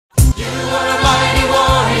You are a mighty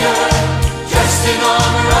warrior, dressed in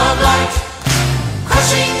armor of light,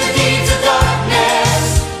 crushing the deeds of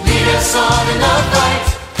darkness, lead us on in the fight.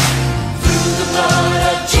 Through the blood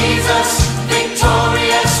of Jesus,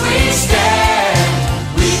 victorious we stand.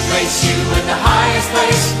 We place you in the highest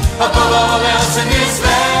place, above all else in this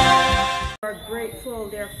land. We are grateful,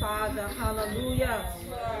 dear Father. Hallelujah.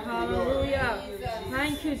 Hallelujah.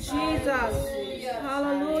 Thank you, Jesus.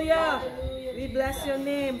 Hallelujah. We bless your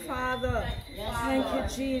name, Father. Thank you,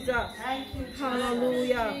 Jesus.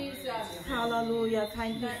 Hallelujah. Hallelujah.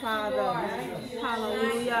 Thank you, Father.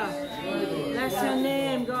 Hallelujah. Bless your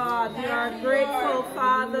name, God. We are grateful,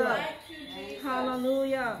 Father.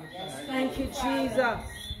 Hallelujah. Thank you, Jesus.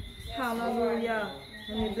 Hallelujah.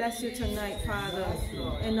 And we bless you tonight, Father,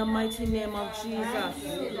 in the mighty name of Jesus.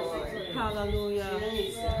 Hallelujah.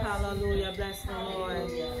 Hallelujah. Bless the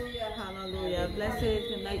Lord. Hallelujah. Blessed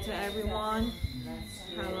good night to everyone.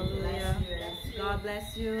 Hallelujah. God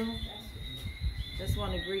bless you. Just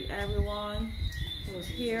want to greet everyone who's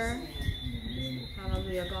here.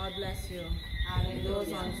 Hallelujah. God bless you. And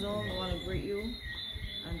those on Zoom, I want to greet you.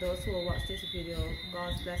 And those who will watch this video,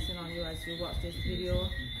 God's blessing on you as you watch this video.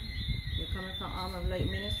 You're coming from Armour of Light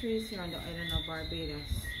Ministries here on the island of Barbados.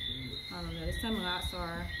 Hallelujah. This time we'll ask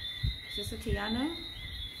our Sister Tiana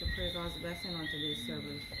to pray God's blessing on today's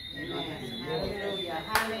service. Hallelujah.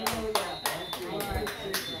 Hallelujah. Thank you, Lord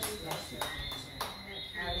Jesus.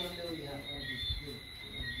 Hallelujah.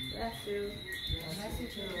 Bless you. Bless you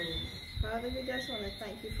too. Father, we just want to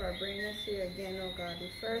thank you for bringing us here again, oh God, the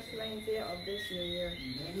first Wednesday of this new year.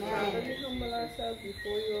 Father, we humble ourselves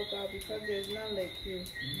before you, oh God, because there is none like you.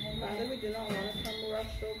 Father, we do not want to come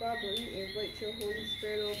rushed, oh God, but we invite your Holy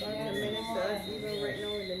Spirit, oh God, to minister us even right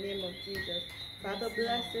now in the name of Jesus. Father,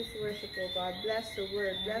 bless this worship, oh God. Bless the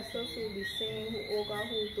word. Bless those who will be singing, oh God,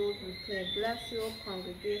 who those who play. Bless your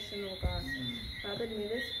congregation, oh God. Father, may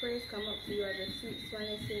this praise come up to you as a sweet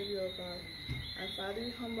smelling Savior, oh God. And Father, we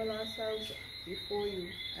humble ourselves before you,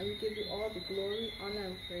 and we give you all the glory, honor,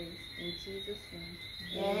 and praise. In Jesus' name.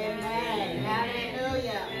 Amen.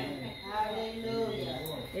 Hallelujah. Hallelujah.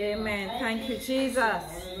 Amen. Thank you, Jesus.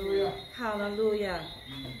 Hallelujah. Hallelujah.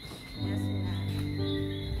 Yes,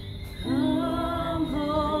 ma'am. Come,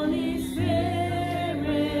 Holy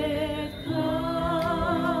Spirit, come.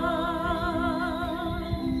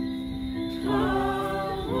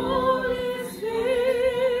 Come, Holy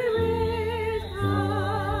Spirit,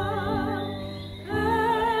 come,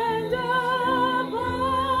 and abide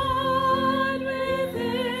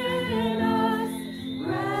within us,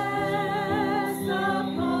 rest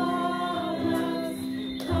upon us.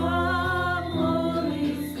 Come, Holy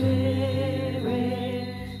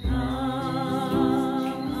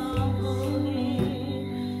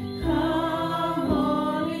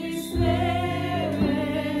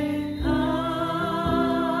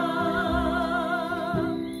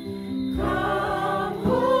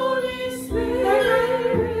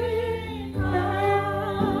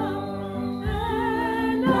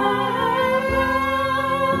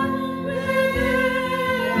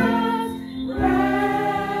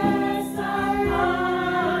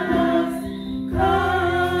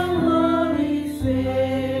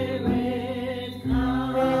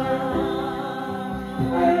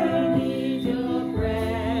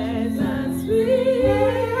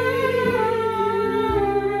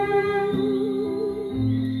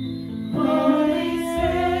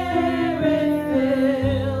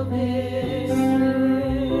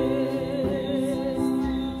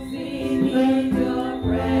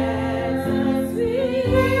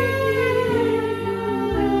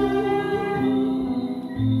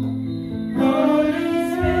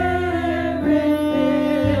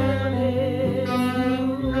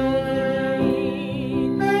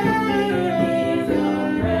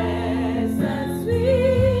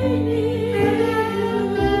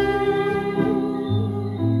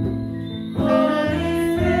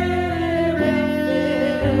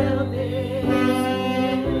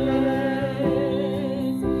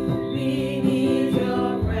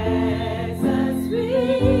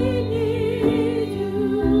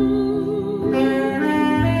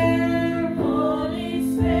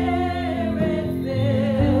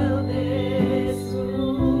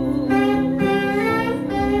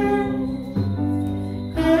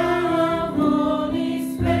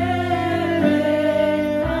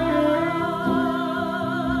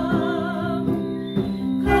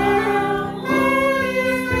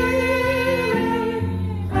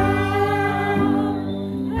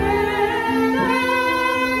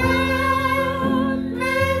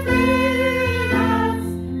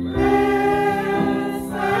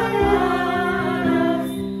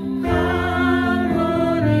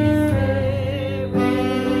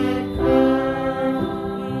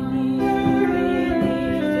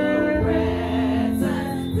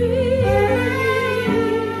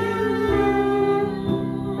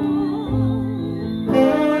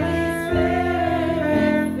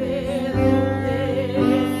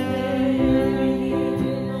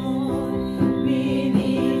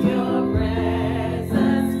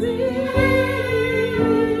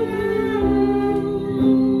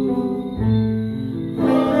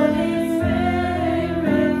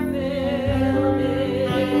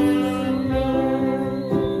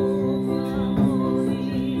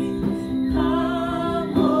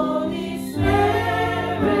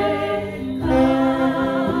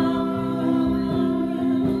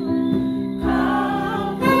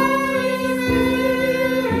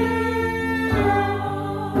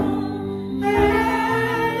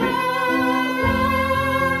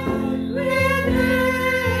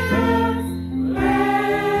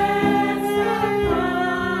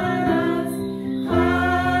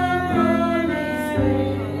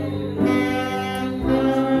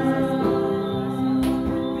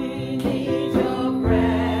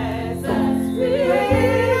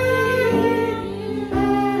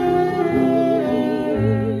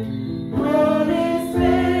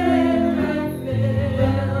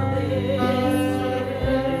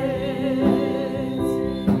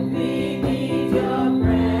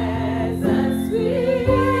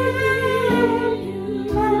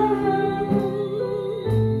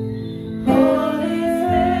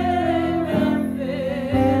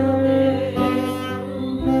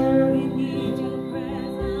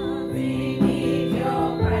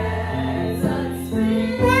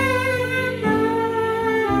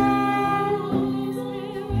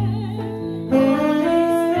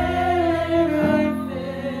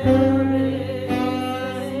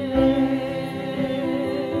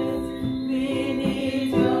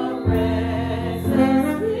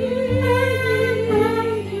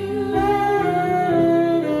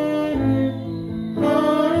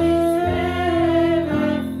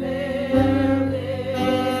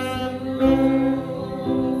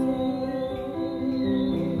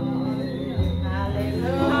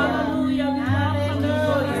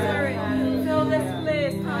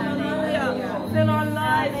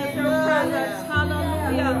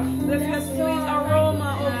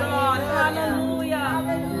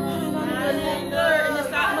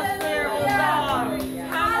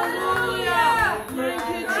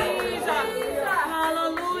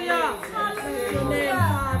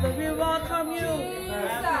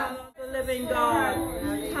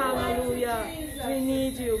We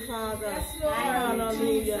need you, Father.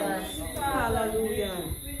 Hallelujah. Hallelujah.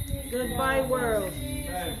 Goodbye, world.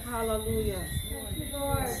 Hallelujah.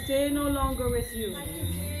 Stay no longer with you.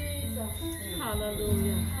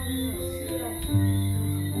 Hallelujah.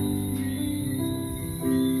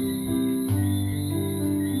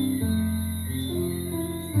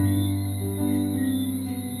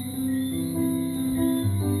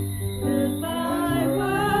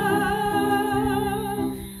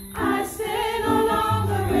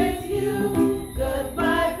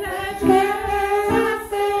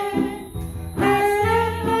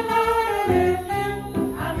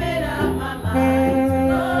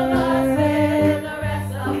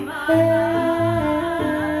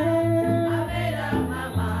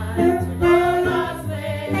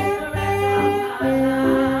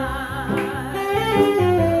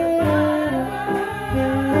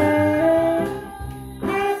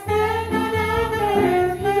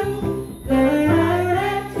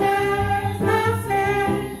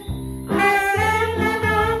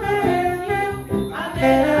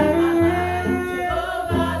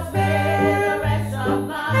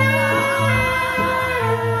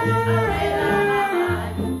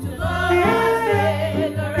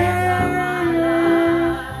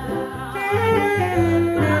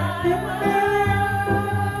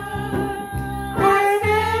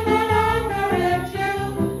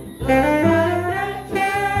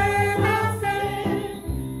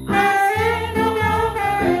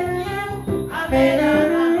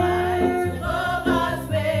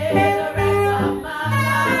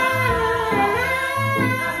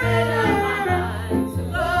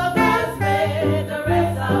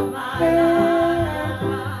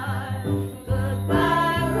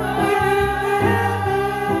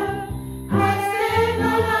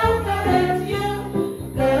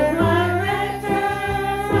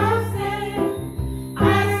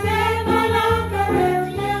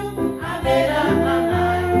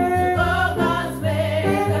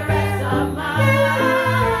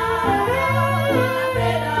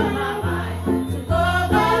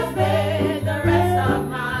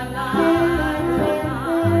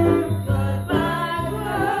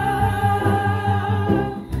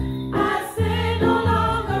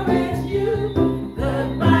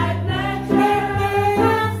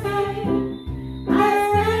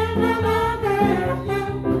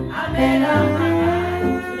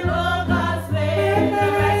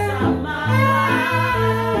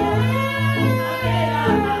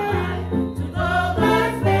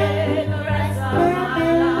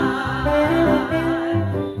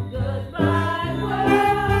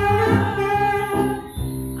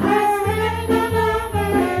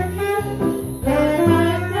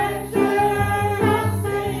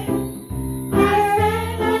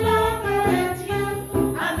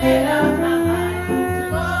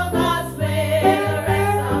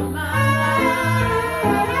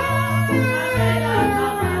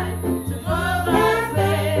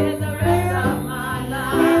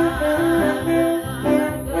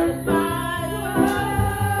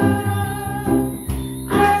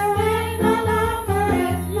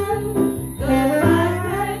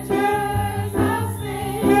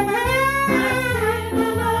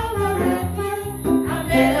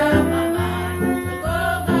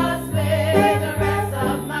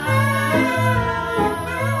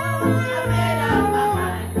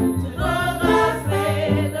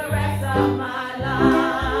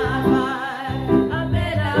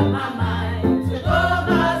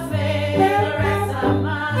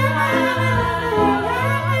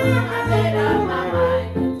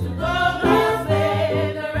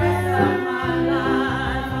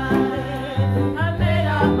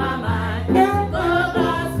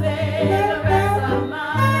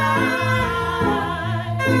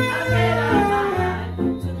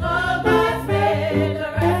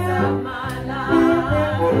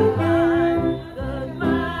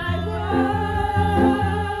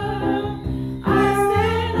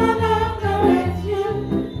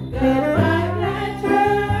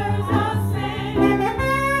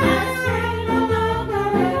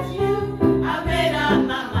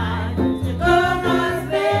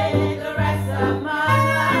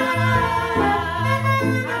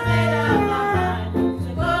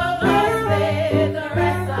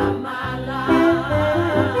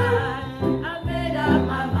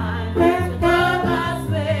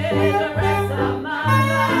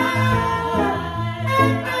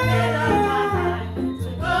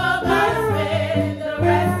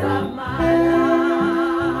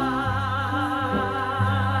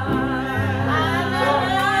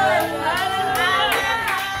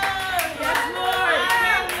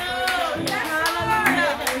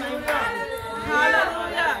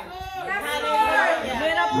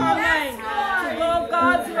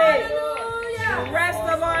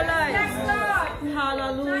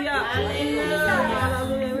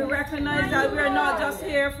 that we are not just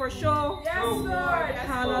here for show. Yes, Lord.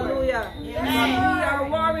 Hallelujah. Yes. We are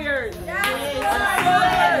warriors. Yes,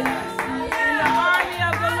 Soldiers in the army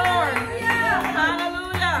of the Lord.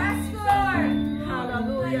 Hallelujah.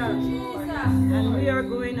 Hallelujah. And we are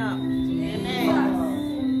going up. Amen.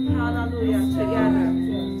 Hallelujah. Together.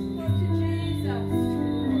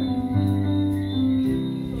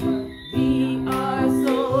 We are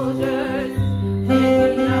soldiers in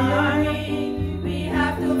the army. We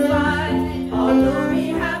have to fight, although we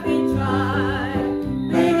have been tried.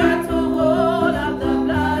 We got to hold up the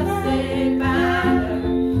blood-stained banner.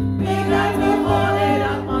 We got to hold it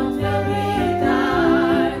up until we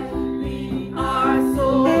die. We are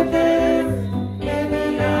soldiers in the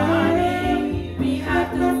army. We have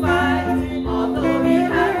to fight, although we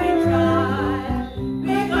have been tried.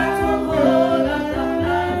 We got to hold up the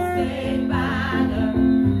blood-stained banner.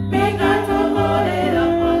 We got to hold it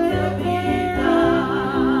up until we die.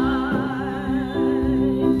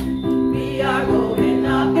 We are going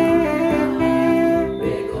up.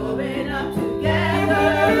 We're going up together.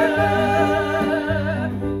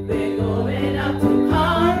 We're going up to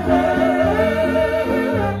conquer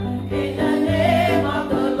in the name of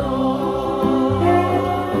the Lord.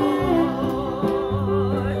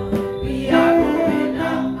 We are going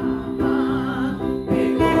up.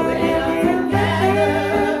 We're going up together.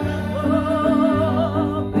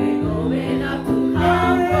 Oh, we're going up to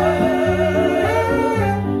conquer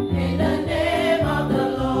in the name of the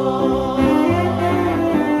Lord.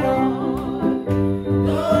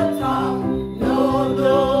 Don't talk, no,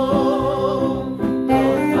 no.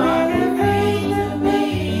 Don't talk defeat to me.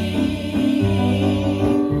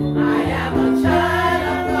 I am a child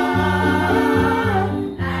of God,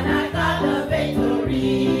 and I got the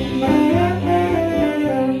victory.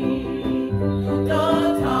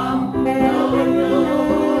 Don't talk, no, no.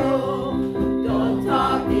 Don't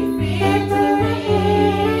talk defeat to me.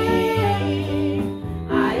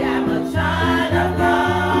 I am a child of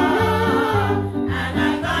God, and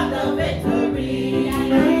I got the victory.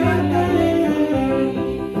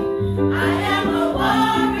 I am a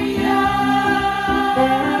warrior.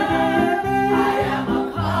 I am a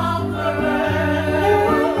conqueror.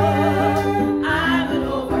 I'm an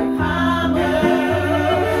overcomer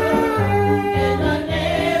in the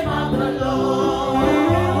name of the Lord.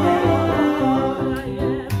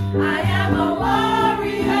 I am a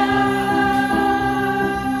warrior.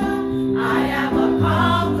 I am a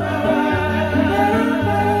conqueror.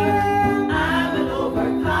 I'm an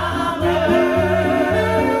overcomer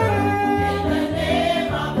in the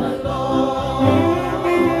name of the Lord.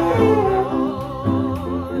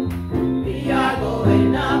 We are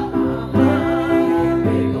going up.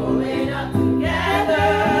 We're going up together.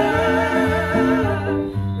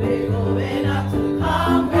 We're going up to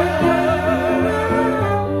conquer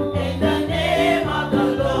in the name of the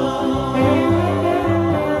Lord.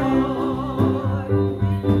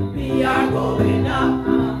 We are going up.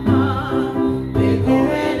 We're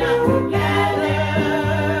going up together.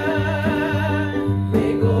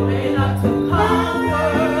 We're going up to conquer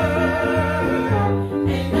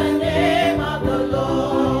in the name of the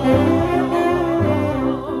Lord.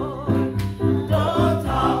 Don't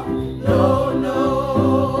talk, no, no.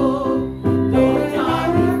 Don't talk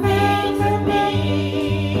defeat to me.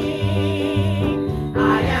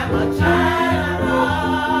 I am a child of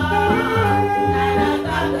God, and I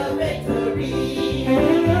got the victory.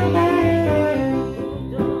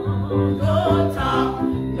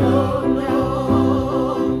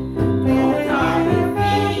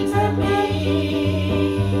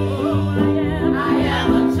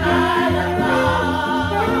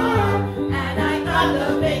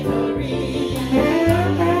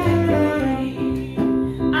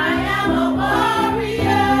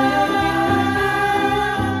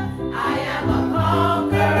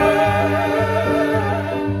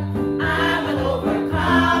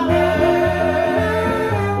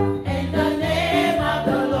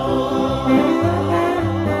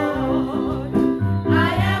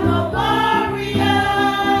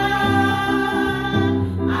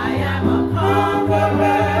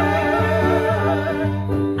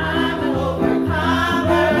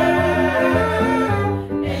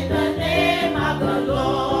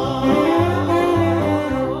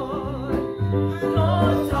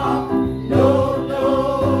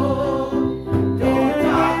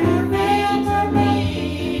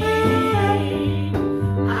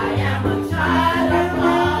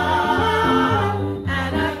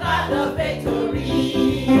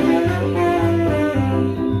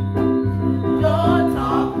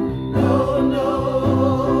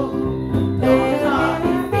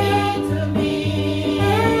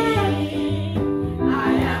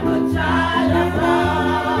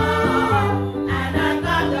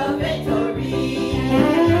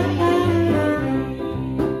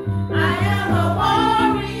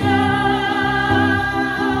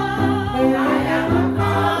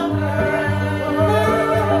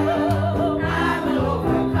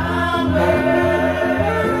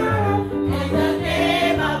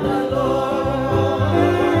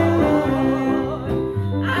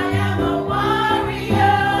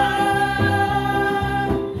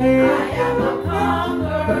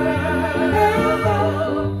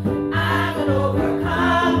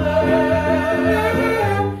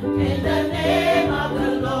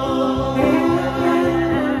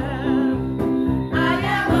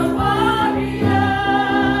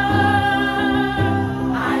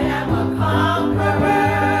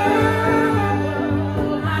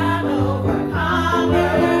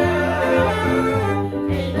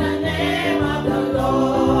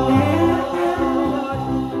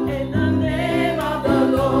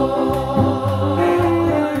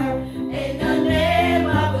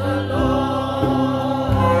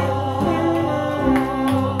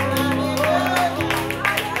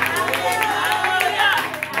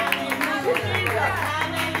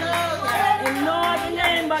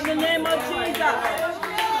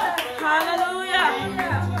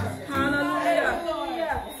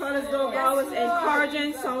 was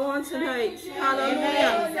encouraging someone tonight.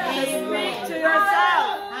 Hallelujah. Just speak to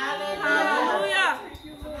yourself. Hallelujah.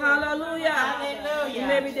 Hallelujah. You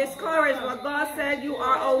may be discouraged, but God said you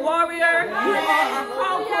are a warrior, you are a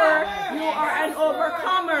conqueror, you are an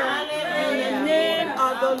overcomer in the name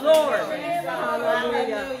of the Lord.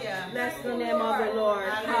 Hallelujah. Bless the name of the Lord.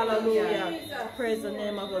 Hallelujah. Praise the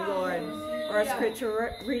name of the Lord. Our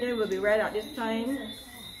scripture reading will be read at this time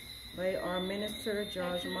by our minister,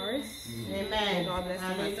 George Morris. Amen. God bless you.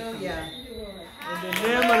 Hallelujah. In the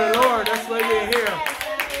name of the Lord, that's why we're here.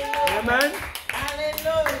 Amen.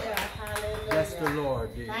 Hallelujah. Hallelujah. Bless the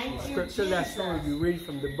Lord. The scripture lesson will be read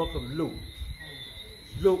from the book of Luke.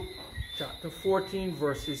 Luke chapter 14,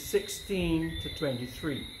 verses 16 to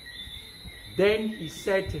 23. Then he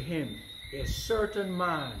said to him, a certain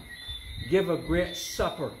man gave a great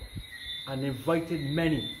supper and invited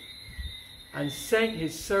many, and sent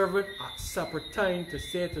his servant at supper time to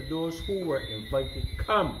say to those who were invited,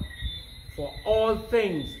 come, for all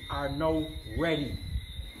things are now ready.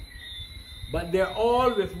 But they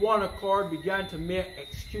all with one accord began to make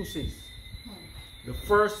excuses. The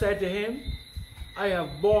first said to him, I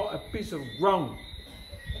have bought a piece of ground,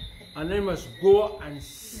 and I must go and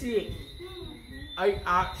see it. I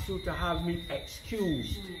ask you to have me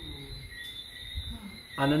excused.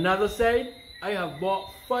 And another said, I have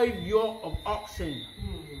bought 5 yoke of oxen,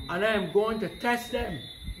 and I am going to test them.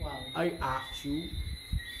 I ask you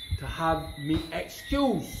to have me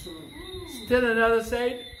excused. Still another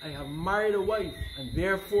said, I have married a wife, and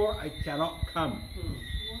therefore I cannot come.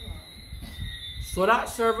 So that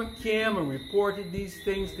servant came and reported these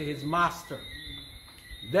things to his master.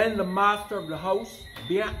 Then the master of the house,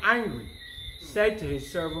 being angry, said to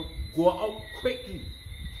his servant, go out quickly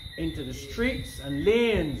into the streets and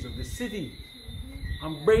lanes of the city,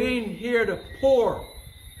 and bring in here the poor,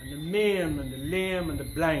 and the maimed, and the lame, and the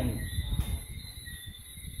blind.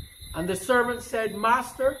 And the servant said,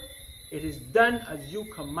 Master, it is done as you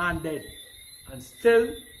commanded, and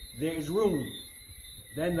still there is room.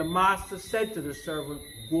 Then the master said to the servant,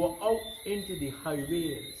 go out into the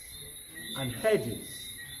highways and hedges,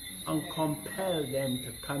 and compel them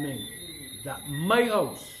to come in, that my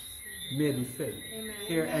house may be filled. Amen.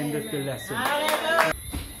 Here endeth the lesson. Hallelujah.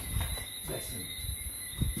 Blessing.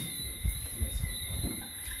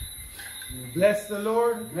 Bless the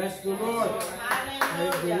Lord. Bless the Lord. Hallelujah.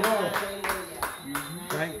 Praise the Lord. Hallelujah.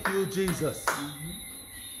 Thank you, Jesus.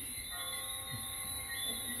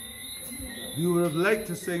 We would have liked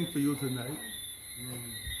to sing for you tonight.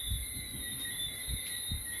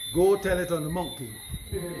 Go tell it on the mountain.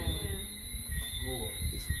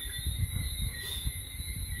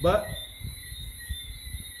 But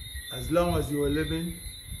as long as you are living,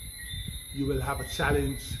 you will have a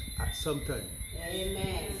challenge at some time.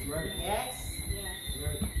 Amen. Right. Yes.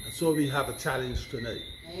 And so we have a challenge tonight.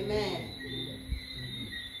 Amen.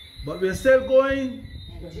 But we're still going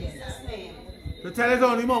In Jesus' name. to tell it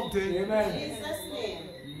on the mountain. In Jesus'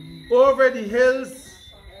 name. Over the hills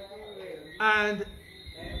and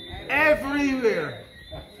everywhere.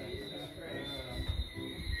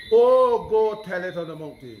 Oh, go tell it on the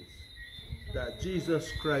mountains that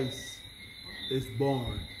Jesus Christ is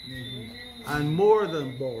born, and more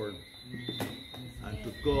than born, and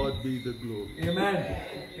to God be the glory. Amen.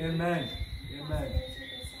 Amen. Amen.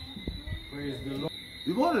 Praise the Lord.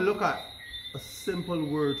 We want to look at a simple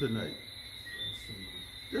word tonight.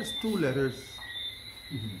 Just 2 letters.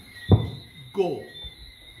 Go.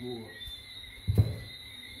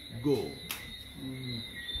 Go.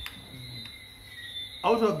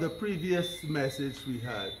 Out of the previous message we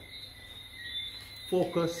had,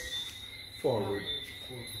 focus forward.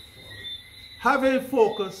 Having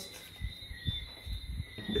focused,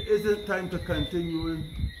 it isn't time to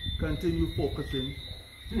continue focusing.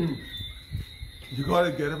 You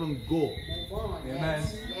gotta get up and go. Move on. Amen.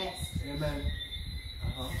 Yes. Yes. Amen.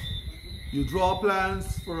 You draw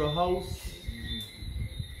plans for a house,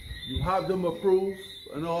 you have them approved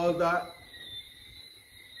and all that,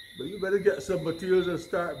 but you better get some materials and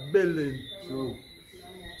start building. True.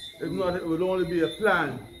 If not, it would only be a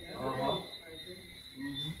plan.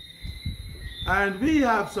 And we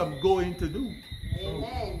have some going to do.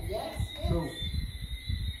 Amen. Yes. True.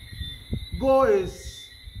 Go is,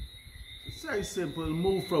 it's very simple.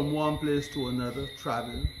 Move from one place to another,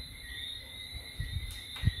 travel,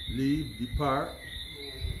 leave, depart.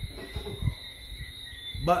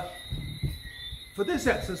 But for this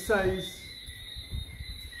exercise,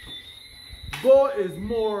 go is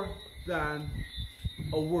more than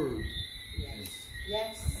a word. Yes.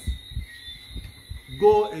 Yes.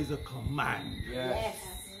 Go is a command. Yes. Yes.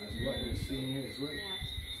 That's what you're seeing here is right.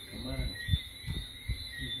 Amen.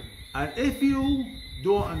 And if you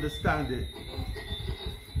don't understand it,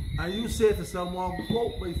 and you say to someone, go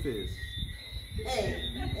out my face. Hey.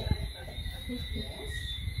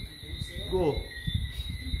 Go.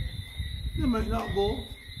 You might not go.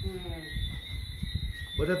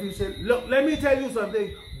 But if you say, look, let me tell you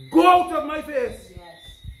something, go out of my face. Yes.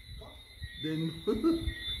 Then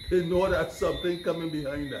they know that something coming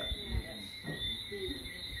behind that.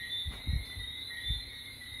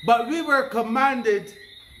 But we were commanded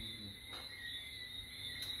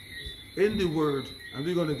in the word, and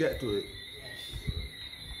we're going to get to it.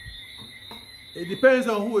 It depends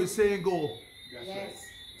on who is saying go. Yes.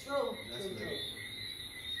 True. True.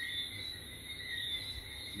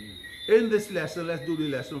 In this lesson, let's do the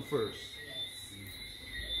lesson first.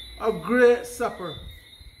 A great supper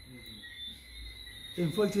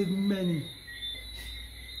invited many.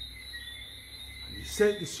 And he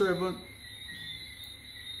sent the servant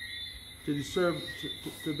to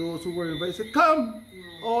those who were invited. He said, come,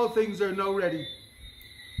 all things are now ready.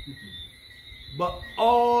 But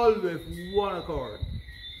all with one accord.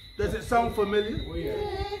 Does it sound familiar? Oh, yeah.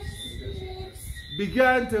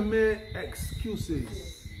 Began to make excuses.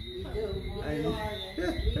 And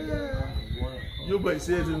you might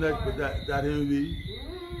say tonight, but that ain't me.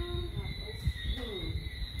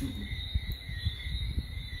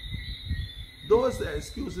 Those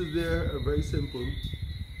excuses there are very simple.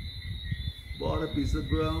 Bought a piece of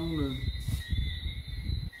ground and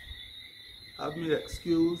have me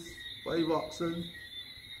excuse, 5 oxen,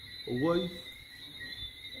 a wife.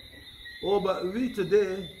 Oh, but we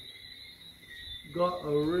today got a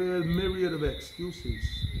real myriad of excuses.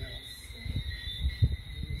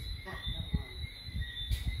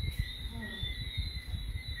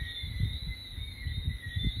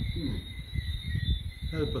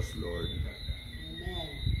 Help us, Lord. Amen.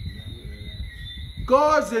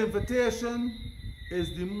 God's invitation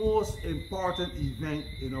is the most important event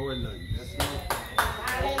in our lives.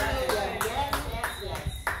 Hallelujah.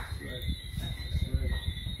 Yes.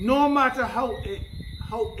 No matter how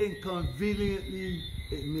inconveniently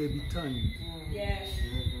it may be timed. Yes.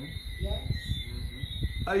 Yes.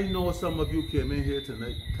 I know some of you came in here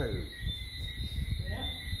tonight tired.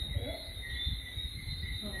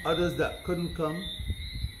 Others that couldn't come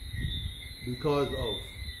because of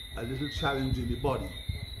a little challenge in the body.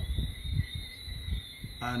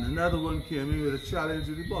 And another one came in with a challenge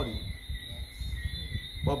in the body.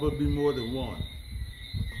 Probably more than one.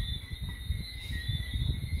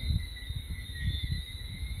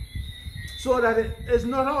 So that it is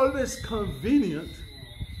not always convenient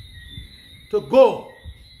to go.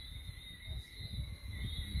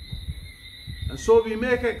 And so we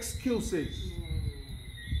make excuses.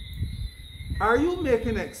 Are you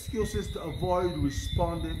making excuses to avoid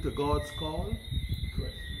responding to God's call?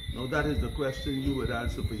 Correct. No, that is the question you would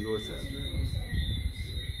answer for yourself.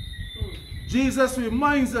 Jesus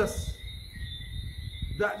reminds us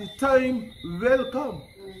that the time will come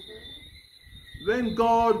when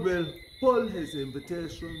God will pull his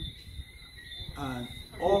invitation and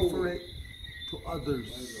offer it to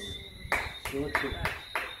others. That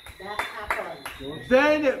happened.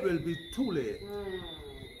 Then it will be too late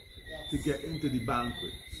Yes. to get into the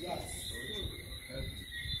banquet. Yes.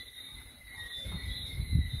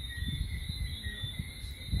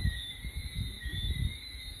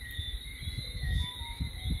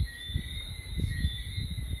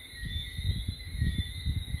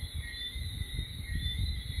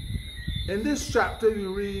 In this chapter, we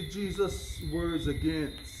read Jesus' words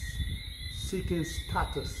against seeking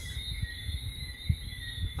status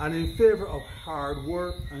and in favor of hard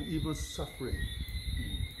work and even suffering.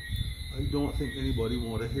 I don't think anybody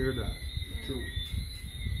want to hear that. True.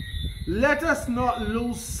 Let us not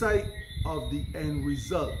lose sight of the end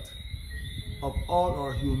result of all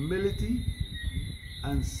our humility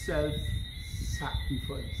and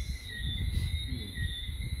self-sacrifice.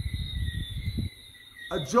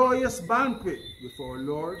 A joyous banquet with our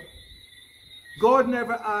Lord. God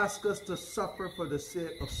never asks us to suffer for the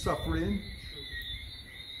sake of suffering.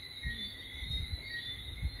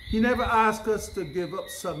 He never asks us to give up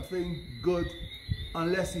something good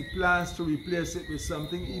unless he plans to replace it with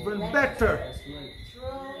something even better. That's right.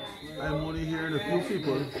 I'm only hearing a few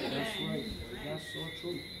people. That's right. That's so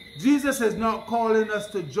true. Jesus is not calling us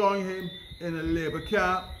to join him in a labor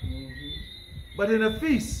camp, but in a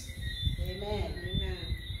feast. Amen.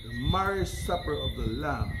 The marriage supper of the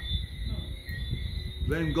Lamb,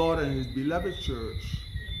 when God and his beloved church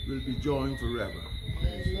will be joined forever.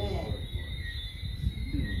 Amen.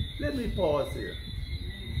 Let me pause here.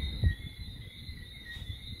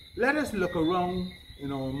 Let us look around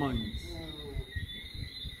in our minds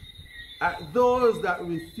at those that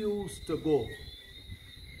refuse to go.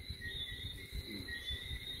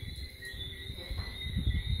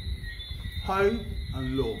 High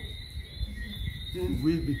and low.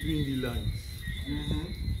 Read between the lines.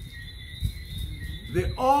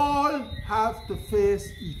 They all have to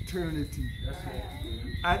face eternity.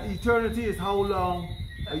 And eternity is how long?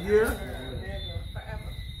 A year?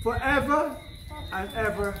 Forever and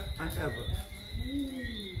ever and ever.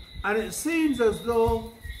 And it seems as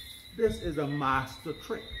though this is a master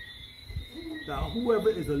trick. That whoever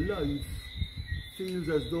is alive feels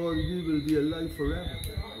as though we will be alive forever.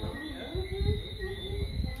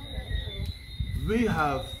 We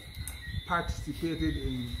have participated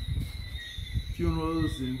in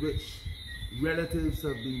funerals in which relatives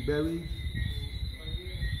have been buried.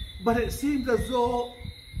 But it seems as though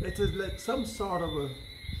it is like some sort of a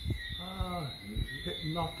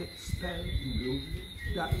hypnotic spell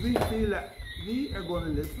that we feel that we are going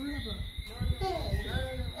to live forever.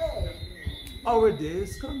 Our day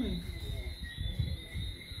is coming.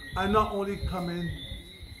 And not only coming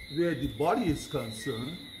where the body is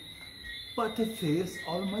concerned, but to face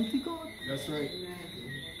Almighty God. That's right.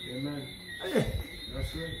 Amen.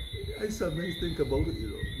 That's right. I sometimes think about it, you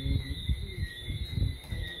know.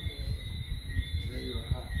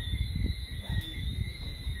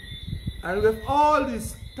 And with all the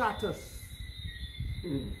status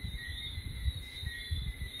and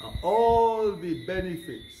all the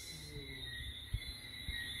benefits,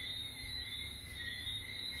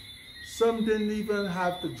 some didn't even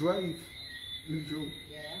have to drive.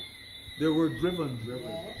 They were driven.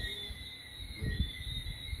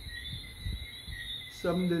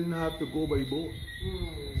 Some didn't have to go by boat.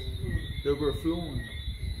 They were flown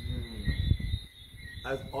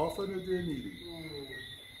as often as they needed.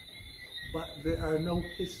 But they are now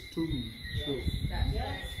history.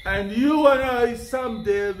 And you and I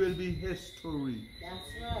someday will be history.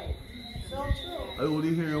 That's right. So true. I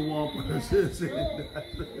only hear one person saying that.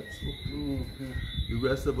 The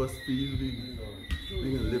rest of us feel we're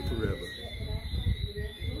going to live forever.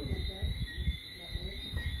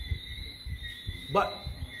 But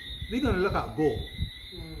we're going to look at go.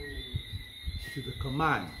 It is a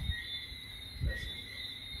command.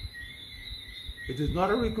 It is not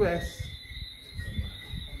a request.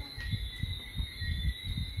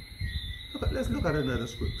 Let's look at another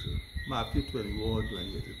scripture. Matthew 21,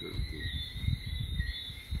 28 to 32.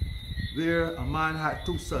 There a man had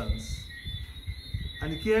 2 sons.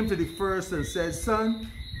 And he came to the first and said,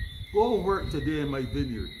 "Son, go work today in my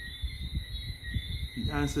vineyard." He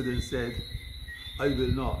answered and said, "I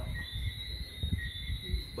will not."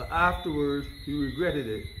 But afterward he regretted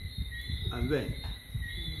it and went.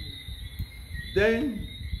 Then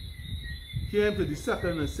came to the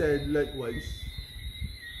second and said likewise.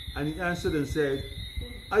 And he answered and said,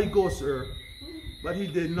 "I go, sir." But he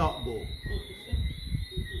did not go.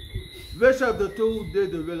 Which of the 2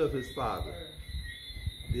 did the will of his father?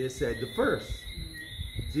 They said, "The first."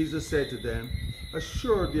 Jesus said to them,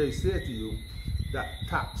 "Assuredly I say to you, that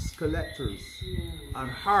tax collectors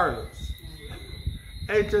and harlots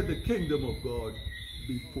enter the kingdom of God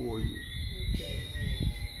before you."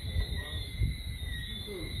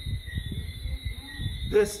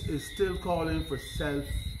 This is still calling for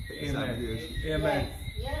self-examination. Amen.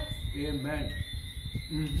 Yes. Amen.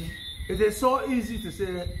 It is so easy to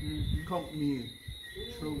say, count me in.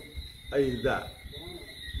 True. I ain't that.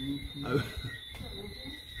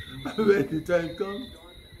 When the time comes,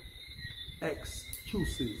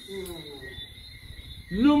 excuses.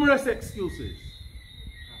 Numerous excuses.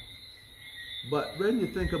 But when you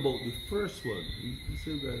think about the first one, you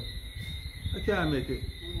say, "Well, I can't make it."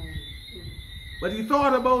 But he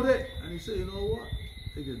thought about it and he said, "You know what?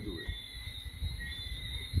 I can do it."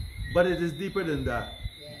 But it is deeper than that.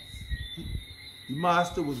 Yes. The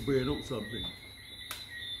master was bringing out something.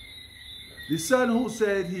 The son who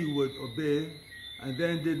said he would obey and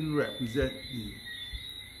then didn't represent he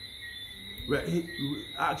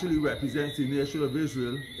actually represents the nation of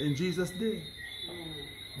Israel in Jesus' day.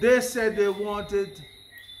 They said they wanted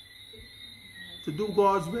to do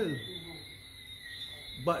God's will,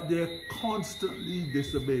 but they constantly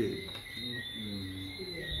disobeyed.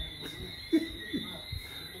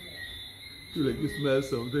 You like you smell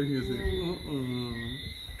something, you say,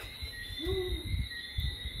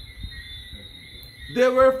 They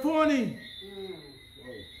were phony,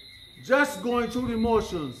 just going through the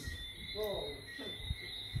motions.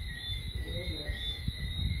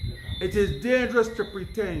 It is dangerous to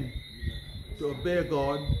pretend to obey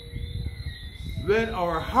God when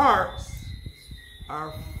our hearts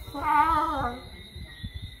are far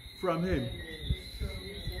from Him.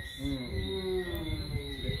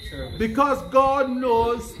 service. Because God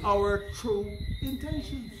knows our true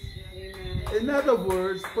intentions. In other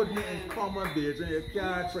words, putting it in common base, and you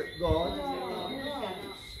can't trick God.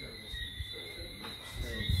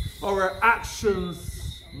 Our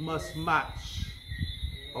actions must match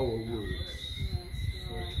our words.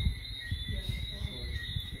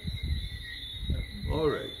 All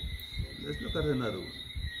right, let's look at another one.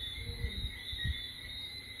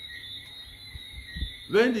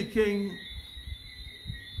 When the king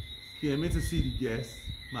came in to see the guests,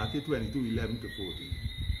 Matthew 22, 11 to 14,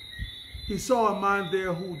 he saw a man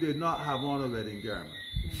there who did not have on a wedding garment.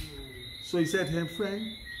 So he said to him,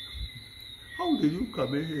 friend, how did you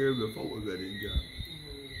come in here without a wedding garment?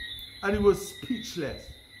 And he was speechless.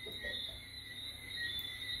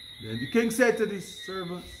 Then the king said to his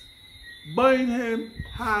servants, bind him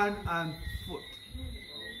hand and foot.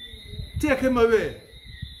 Take him away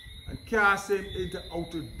and cast him into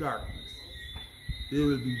outer darkness. There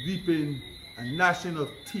will be weeping and gnashing of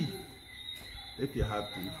teeth, if you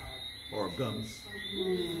have teeth, or gums.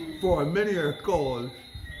 For many are called,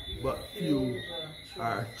 but few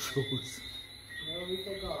are chosen.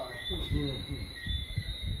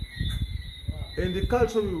 In the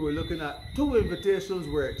culture we were looking at, 2 invitations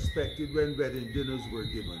were expected when wedding dinners were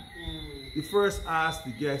given. The first asked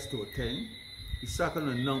the guests to attend. The second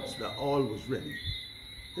announced that all was ready.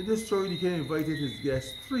 In this story, the king invited his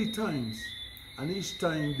guests 3 times, and each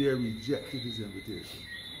time they rejected his invitation.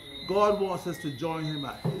 God wants us to join him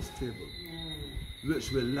at his table,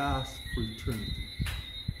 which will last for eternity.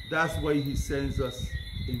 That's why he sends us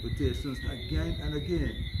invitations again and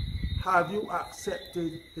again. Have you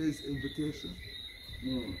accepted his invitation?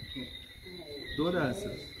 Don't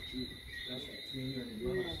answer.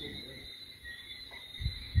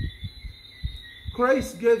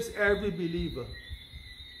 Christ gives every believer.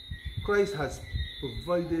 Christ has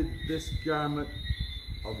provided this garment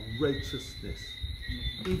of righteousness.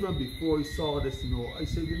 Even before he saw this, I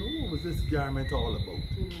said, what was this garment all about?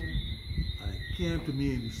 And it came to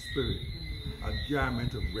me in the spirit, a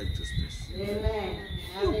garment of righteousness. Amen.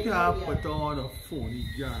 You can't put on a phony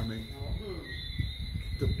garment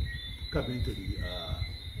to come into the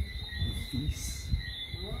feast.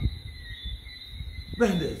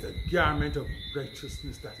 When there's a garment of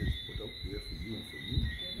righteousness that is put out there for you and for me,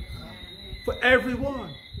 for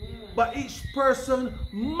everyone. But each person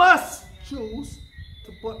must choose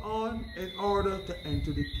to put on in order to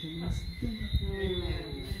enter the king's dinner.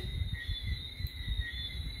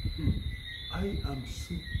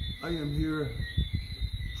 I am here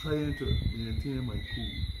trying to maintain my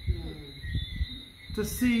cool. To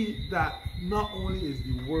see that not only is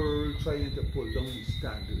the world trying to pull down the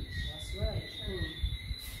standards,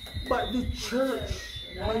 but the church,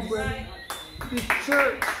 my brother, the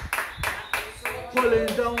church pulling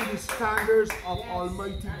down the standards of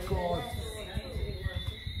Almighty God.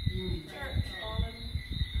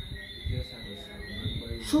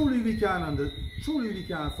 Truly we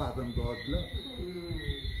can't fathom God's love.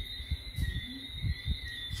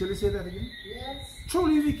 Shall I say that again? Yes.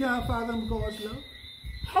 Truly we can't fathom God's love.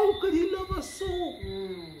 How could he love us so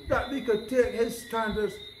that we could take his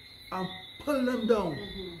standards and pull them down,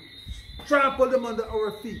 trample them under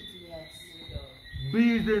our feet,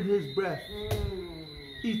 breathing his breath,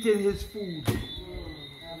 eating his food.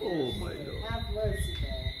 Oh my Lord. Have mercy,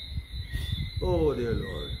 God. Oh dear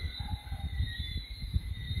Lord.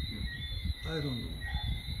 I don't know.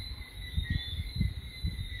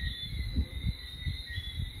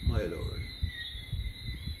 My Lord.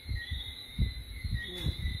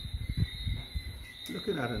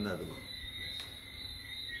 Looking at another one.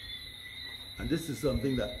 And this is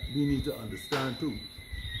something that we need to understand too.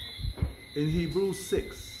 In Hebrews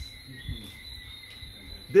 6,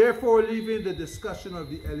 therefore, leaving the discussion of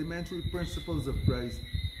the elementary principles of Christ,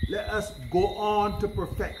 let us go on to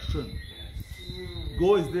perfection.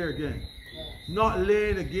 Go is there again. Not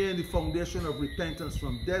laying again the foundation of repentance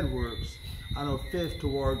from dead works and of faith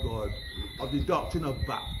toward God, of the doctrine of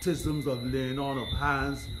baptisms, of laying on of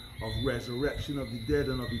hands, of resurrection of the dead,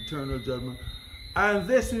 and of eternal judgment. And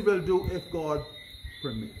this we will do if God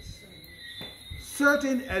permits.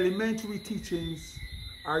 Certain elementary teachings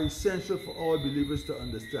are essential for all believers to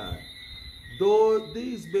understand, though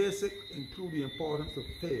these basics include the importance of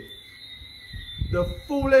faith, the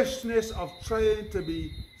foolishness of trying to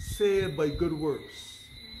be saved by good works.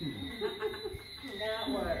 That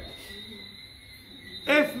word.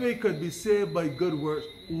 If we could be saved by good works,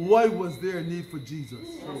 why was there a need for Jesus?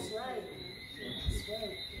 That's right. That's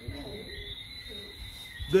right.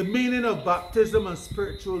 The meaning of baptism and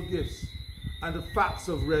spiritual gifts, and the facts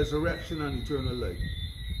of resurrection and eternal life.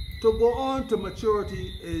 To go on to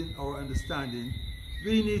maturity in our understanding,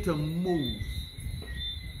 we need to move,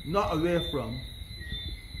 not away from,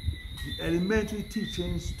 the elementary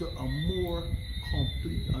teachings to a more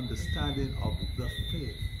complete understanding of the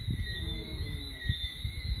faith.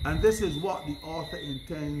 And this is what the author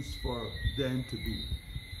intends for them to do.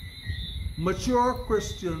 Mature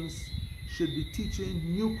Christians should be teaching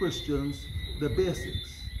new Christians the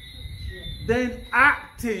basics, then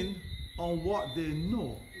acting on what they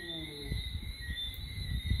know.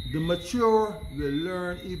 The mature will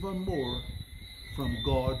learn even more from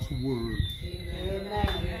God's word. Amen.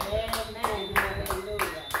 Hallelujah.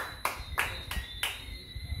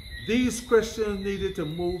 These Christians needed to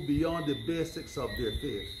move beyond the basics of their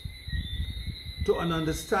faith to an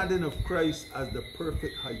understanding of Christ as the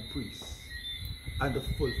perfect high priest and the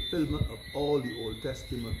fulfillment of all the Old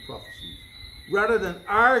Testament prophecies. Rather than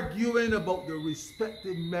arguing about the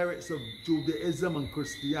respective merits of Judaism and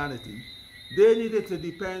Christianity, they needed to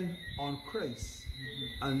depend on Christ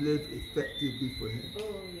and live effectively for him.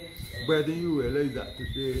 Brethren, you realize that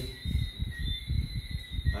today,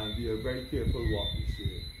 and we are very careful what we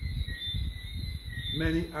say.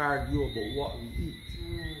 Many argue about what we eat,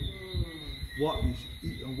 what we should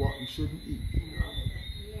eat and what we shouldn't eat,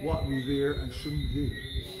 what we wear and shouldn't wear.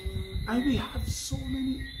 And we have so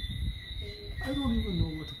many, I don't even know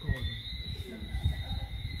what to call them,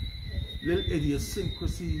 little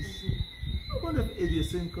idiosyncrasies. I wonder if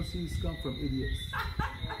idiosyncrasies come from idiots.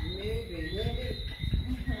 Maybe.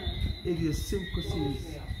 Idiosyncrasies.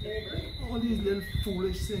 All these little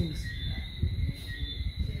foolish things.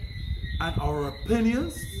 And our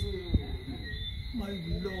opinions, my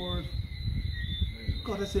Lord,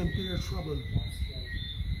 got us in big trouble.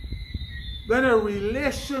 When a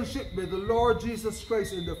relationship with the Lord Jesus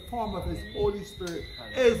Christ in the form of his Holy Spirit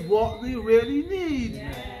is what we really need.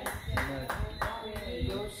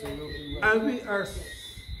 And we are,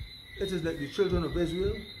 it is like the children of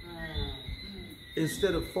Israel.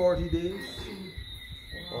 Instead of 40 days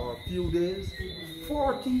or a few days,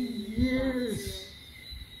 40 years.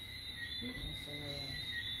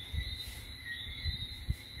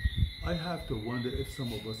 I have to wonder if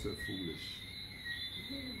some of us are foolish.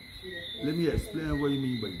 Let me explain what you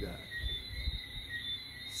mean by that.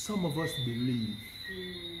 Some of us believe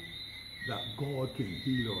that God can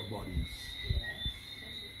heal our bodies.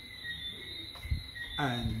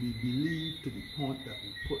 And we believe to the point that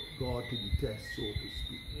we put God to the test, so to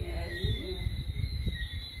speak.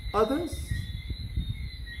 Others,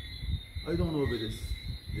 I don't know if it is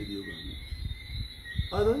video going to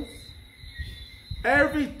reach. Others,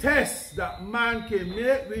 every test that man can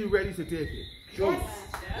make, we ready to take it. True.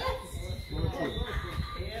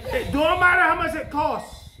 It don't matter how much it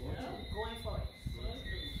costs. Going for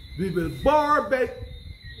it. We will borrow, beg.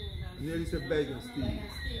 I nearly said beg and steal.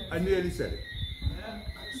 I nearly said it.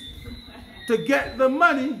 To get the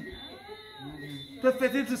money to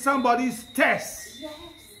fit into somebody's test.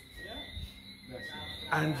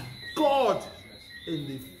 And God, in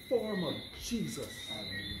the form of Jesus,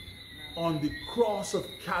 on the cross of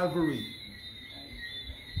Calvary,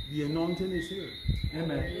 the anointing is here.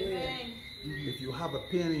 Amen. If you have a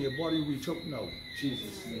pain in your body, reach up now.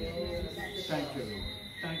 Jesus. Thank you, Lord.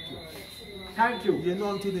 Thank you. Thank you. The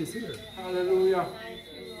anointing is here. Hallelujah.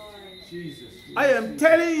 Jesus. I am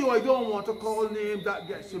telling you, I don't want to call names that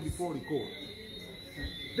gets you before the court.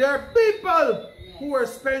 There are people who are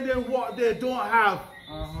spending what they don't have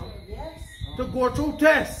to go through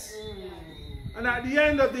tests. And at the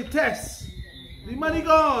end of the test, the money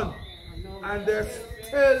gone. And they're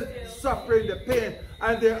still suffering the pain.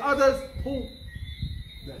 And there are others who...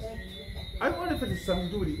 I wonder if it is something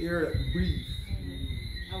to do with the air that we breathe.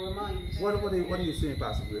 Our minds. What are you saying,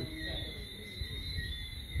 Pastor Gray?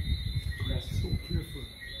 So careful.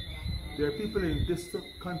 There are people in distant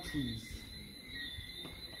countries.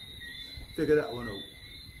 Figure that one out.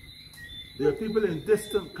 There are people in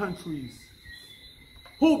distant countries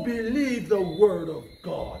who believe the word of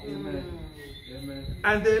God. Amen. Amen.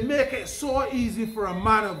 And they make it so easy for a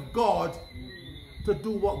man of God to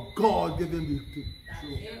do what God gave him the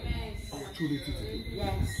opportunity to do.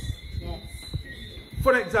 Yes.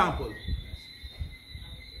 For example,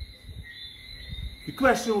 the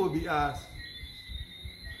question will be asked,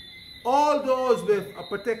 all those with a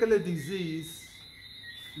particular disease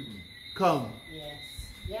come.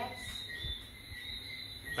 Yes.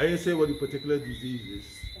 I didn't say what the particular disease is.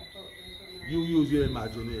 You use your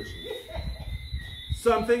imagination.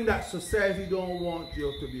 Something that society don't want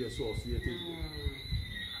you to be associated with.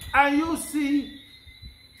 And you see,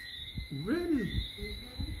 really,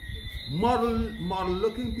 model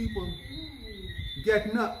looking people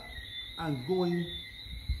getting up and going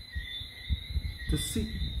to seek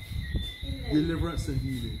deliverance and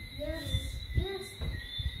healing. Yes. Yes.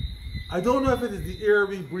 I don't know if it is the air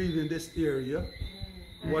we breathe in this area,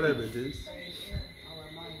 whatever it is.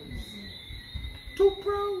 Our minds. Too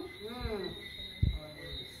proud. Mm.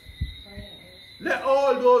 Let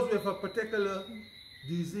all those with a particular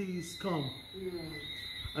disease come.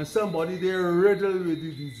 And somebody there riddled with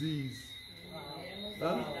the disease.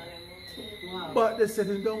 Huh? Wow. But they're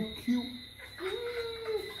sitting down cute.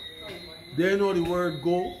 They know the word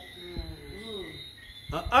go.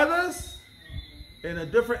 And others in a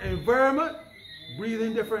different environment,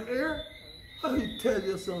 breathing different air. I tell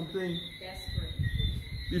you something.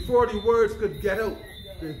 Before the words could get out,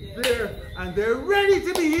 they're there and they're ready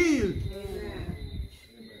to be healed.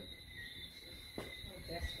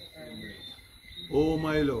 Oh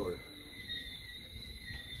my Lord.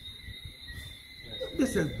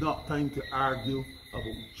 This is not time to argue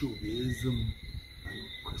about Judaism and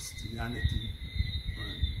Christianity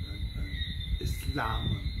and Islam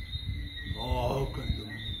and all kinds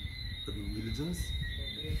of religions.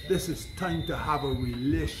 This is time to have a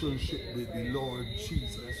relationship with the Lord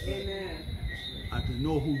Jesus. Amen. And to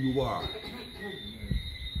know who you are.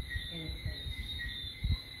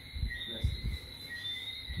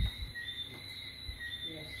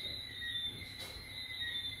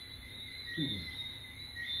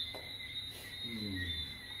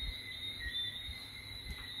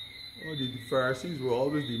 Well, the Pharisees were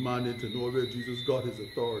always demanding to know where Jesus got his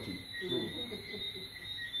authority.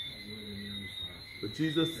 But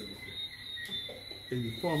Jesus, in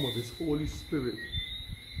the form of his Holy Spirit,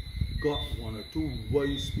 got one or two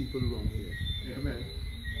wise people around here. Amen.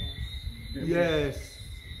 Yes.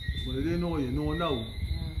 When they didn't know, you know now.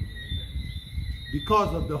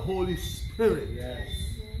 Because of the Holy Spirit. Yes.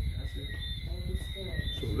 That's it. Holy Spirit.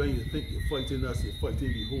 So when you think you're fighting us, you're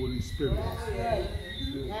fighting the Holy Spirit. That's right.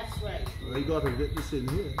 That's right. Well, you got to get this in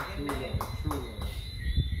here. True.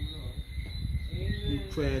 You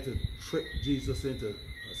trying to trick Jesus into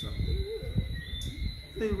something.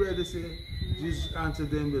 They read this here. Jesus answered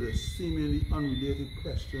them with a seemingly unrelated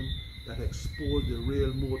question that exposed the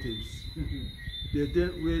real motives. They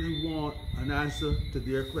didn't really want an answer to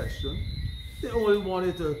their question. They only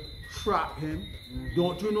wanted to trap him.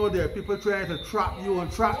 Don't you know there are people trying to trap you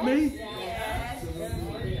and trap me? Yes.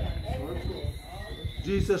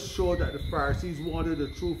 Jesus showed that the Pharisees wanted the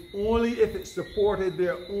truth only if it supported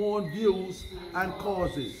their own views and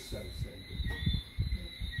causes.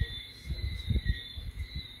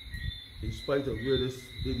 In spite of where this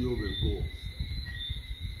video will go,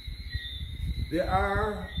 there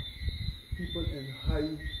are people in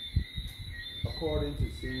high, according to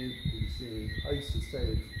saying high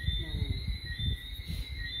society,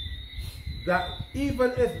 that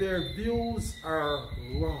even if their views are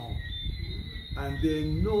wrong, and they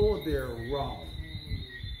know they're wrong,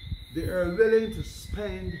 they are willing to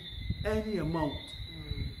spend any amount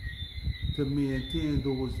to maintain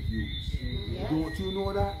those views. Yes. Don't you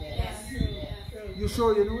know that? Yes. You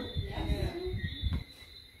sure you know it?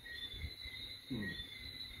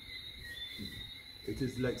 It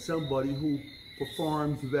is like somebody who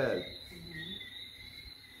performs well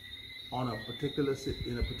on a particular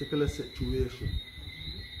in a particular situation.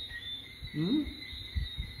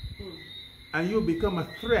 And you become a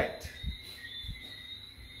threat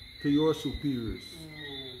to your superiors.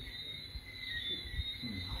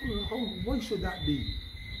 Why should that be?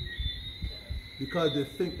 Because they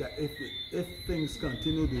think that if things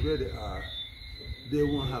continue the way they are, they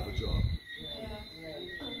won't have a job.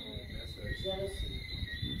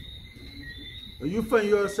 When you find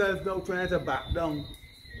yourself now trying to back down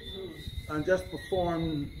and just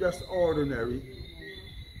perform just ordinary,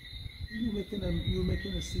 you're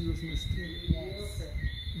making a serious mistake. Yes.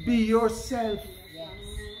 Be yourself. Yes.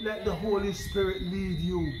 Let the Holy Spirit lead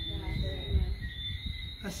you.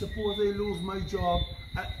 And suppose I lose my job.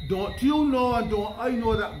 Don't you know and don't I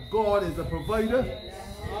know that God is a provider?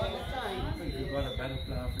 All the time. You got a better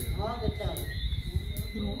plan for you. All the time.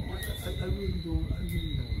 You know, I really don't.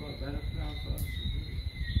 You got a better plan for us.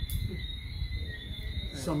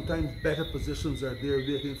 Sometimes better positions are there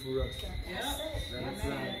waiting for us. Better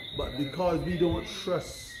plan. But because we don't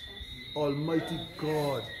trust Almighty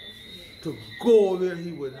God to go where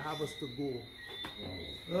He would have us to go.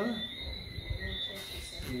 Huh?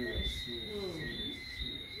 Serious.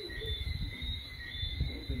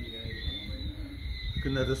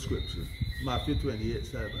 Another scripture, Matthew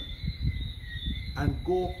 28:7. And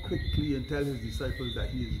go quickly and tell his disciples that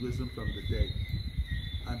he is risen from the dead.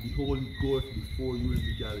 And behold, he goeth before you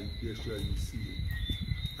into Galilee, there shall you see him.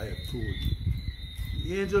 I have told you.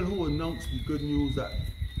 The angel who announced the good news that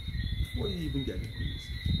before you even get the news.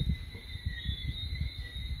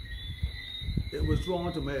 it was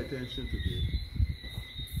drawn to my attention today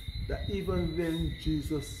that even when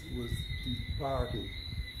Jesus was departed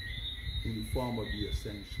in the form of the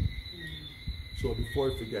ascension, so before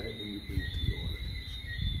you forget it, let me bring it to your attention.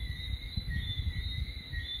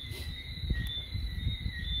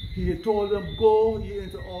 He had told them, go ye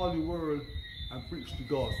into all the world and preach the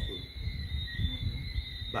gospel,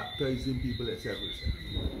 baptizing people, etc., etc.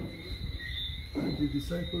 And the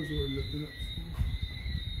disciples were looking up.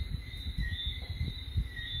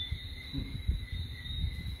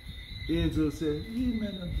 Angel said, ye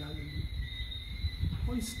men of Galilee,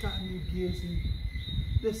 why stand you gazing?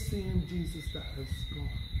 The same Jesus that has gone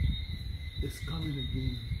is coming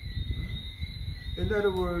again. In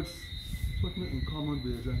other words, put me in common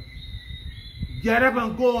vision. Get up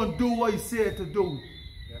and go and do what he said to do.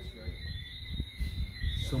 That's right.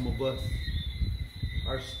 Some of us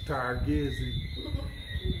are stargazing.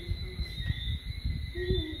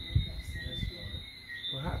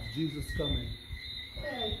 Perhaps Jesus coming.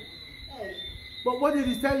 But what did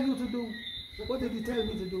he tell you to do? What did he tell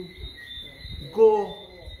me to do? Go.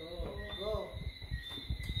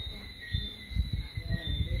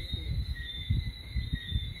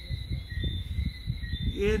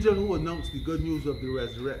 The angel who announced the good news of the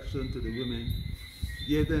resurrection to the women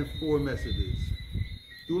gave them 4 messages.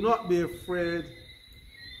 Do not be afraid.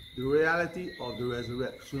 The reality of the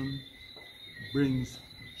resurrection brings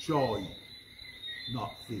joy,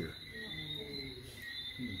 not fear.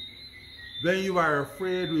 When you are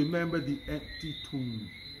afraid, remember the empty tomb.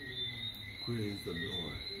 Praise the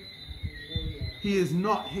Lord. He is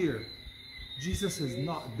not here. Jesus is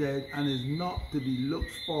not dead and is not to be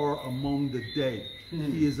looked for among the dead.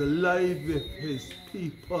 He is alive with his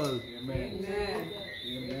people. Amen.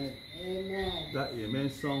 Amen. Amen. That amen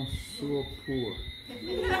sounds so poor.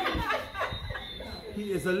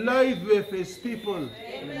 He is alive with his people.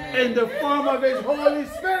 Amen. In the form of his Holy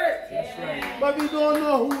Spirit. That's right. But we don't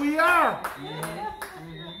know who we are.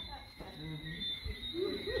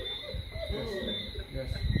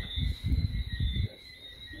 Yes.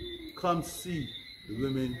 Come see. The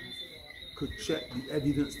women could check the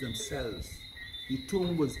evidence themselves. The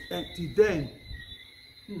tomb was empty then.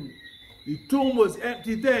 The tomb was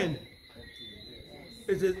empty then.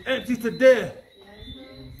 It is empty today.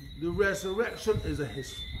 The resurrection is a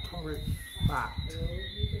historic fact.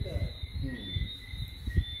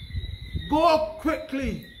 Go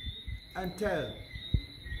quickly and tell.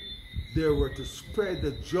 They were to spread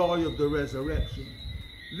the joy of the resurrection.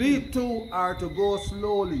 We too are to go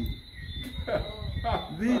slowly.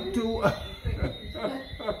 We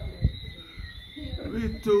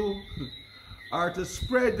too are to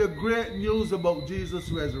spread the great news about Jesus'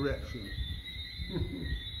 resurrection.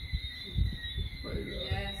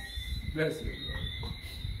 Yes. Bless you,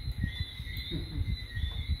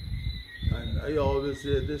 Lord. And I always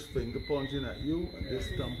say this finger pointing at you and this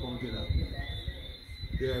thumb pointing at me.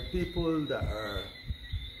 There are people that are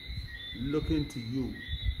looking to you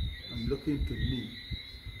and looking to me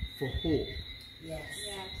for hope. Yes.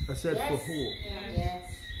 I said Yes. for hope.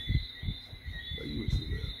 Yes. But you would say,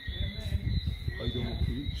 well, I don't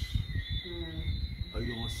preach. I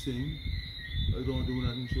don't sing. I don't do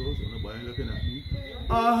nothing shows. Nobody looking at me.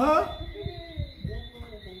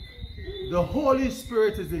 The Holy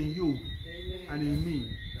Spirit is in you and in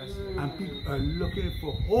me. And people are looking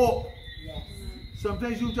for hope. Yes.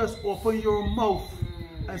 Sometimes you just open your mouth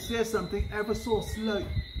and say something ever so slight.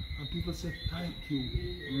 And people say, thank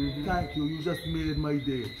you. Thank you. You just made my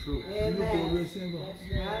day. True. Amen. You go away saying, well,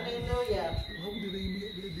 Hallelujah. how did they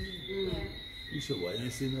make their day? You said, why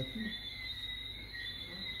ain't say nothing?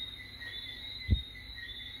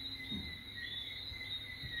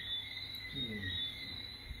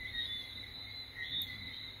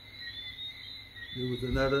 There was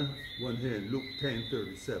another one here in Luke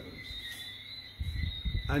 10:37.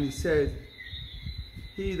 And he said,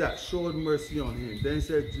 he that showed mercy on him, then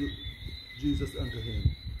said Jesus unto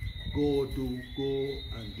him, go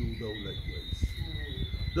and do thou likewise.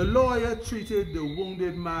 The lawyer treated the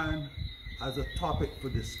wounded man as a topic for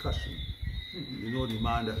discussion. You know, the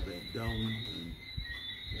man that went down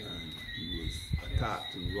and he was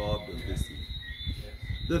attacked and robbed and this thing.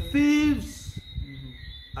 The thieves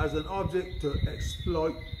as an object to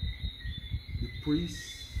exploit, the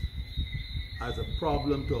priests as a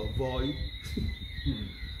problem to avoid,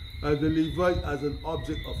 and the Levite as an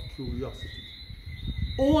object of curiosity.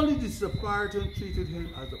 Only the Samaritan treated him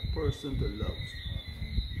as a person to love.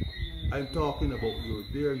 I'm talking about you're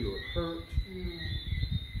there, you're hurt,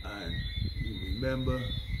 and you remember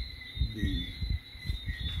the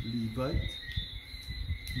Levite,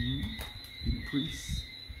 the priest,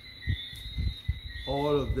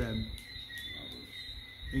 all of them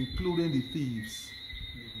including the thieves,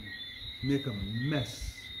 make a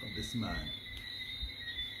mess of this man.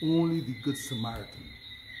 Only the Good Samaritan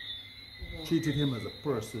treated him as a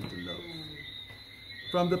person to love.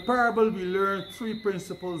 From the parable, we learn 3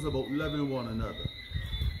 principles about loving one another.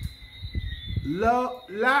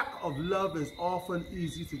 Lack of love is often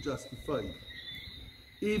easy to justify,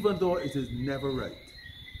 even though it is never right.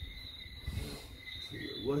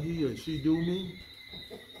 What he or she do me,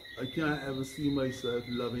 I can't ever see myself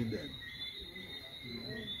loving them.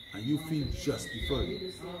 And you feel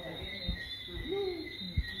justified.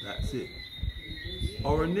 That's it.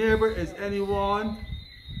 Our neighbor is anyone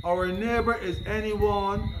of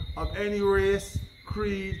any race,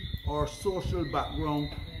 creed, or social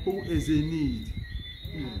background who is in need.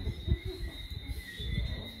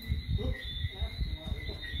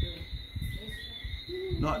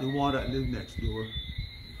 Not the one that lives next door.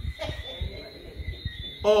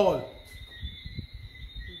 All.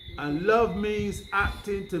 And love means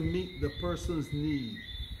acting to meet the person's need.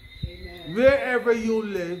 Amen. Wherever you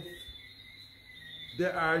live,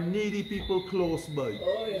 there are needy people close by.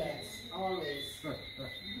 Oh yes, always.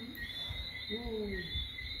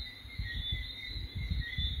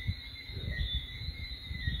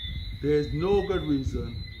 There is no good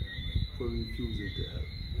reason for refusing to help.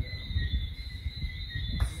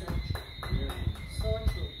 So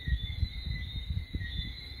true.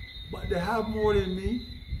 But they have more than me.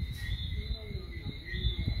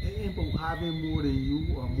 It ain't about having more than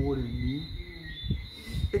you or more than me.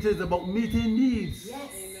 It is about meeting needs. Yes.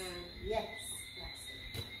 Amen. Yes.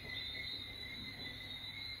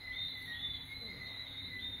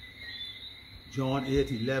 John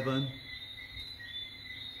 8:11.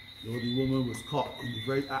 Though the woman was caught in the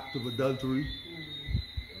very act of adultery.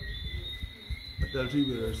 Adultery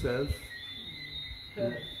with herself.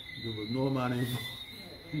 There was no man involved.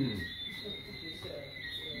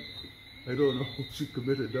 I don't know if she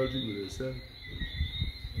committed adultery with herself.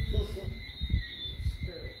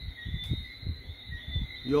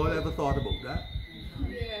 You all ever thought about that?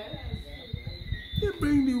 Yes. They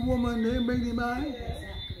bring the woman, they bring the man.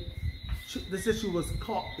 They said she was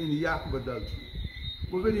caught in the act of adultery.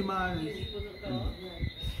 What really man is?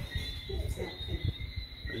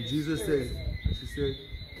 And Jesus said,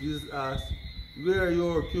 Jesus asked, where are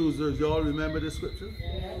your accusers? You all remember the scripture?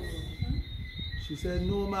 Yes. She said,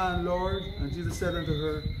 no man, Lord. And Jesus said unto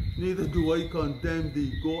her, neither do I condemn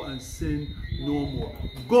thee. Go and sin no more.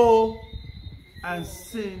 Go and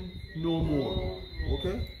sin no more.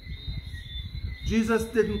 Okay? Jesus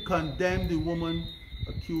didn't condemn the woman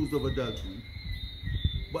accused of adultery.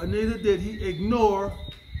 But neither did he ignore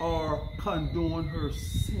or condone her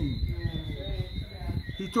sin.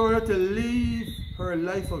 He told her to leave her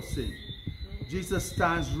life of sin. Jesus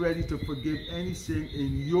stands ready to forgive any sin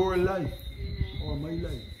in your life or my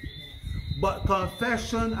life. But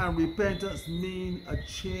confession and repentance mean a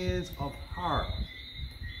change of heart.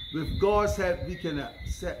 With God's help, we can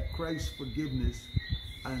accept Christ's forgiveness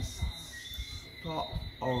and stop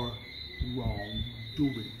our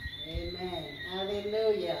wrongdoing. Amen.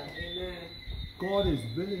 Hallelujah. Amen. God is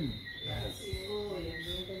willing. Yes.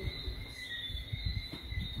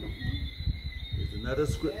 There's another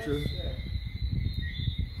scripture. Yes,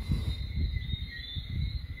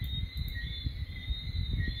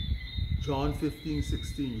 John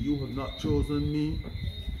 15:16. You have not chosen me,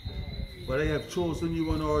 but I have chosen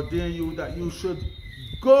you and ordained you that you should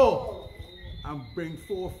go and bring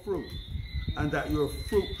forth fruit, and that your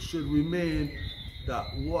fruit should remain, that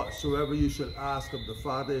whatsoever you shall ask of the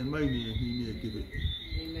Father in my name, he may give it to you.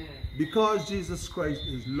 Amen. Because Jesus Christ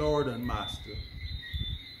is Lord and Master,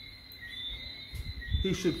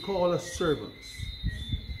 he should call us servants.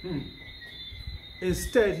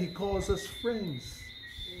 Instead, he calls us friends.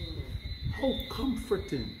 How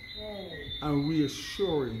comforting and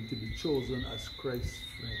reassuring to be chosen as Christ's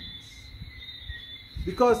friends.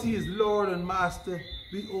 Because he is Lord and Master,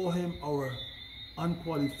 we owe him our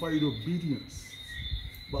unqualified obedience.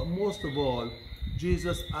 But most of all,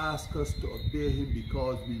 Jesus asks us to obey him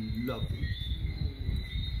because we love him.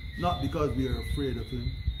 Not because we are afraid of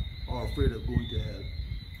him or afraid of going to hell.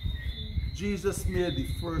 Jesus made the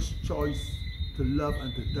first choice to love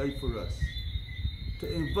and to die for us,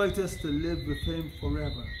 to invite us to live with him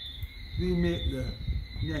forever. We make the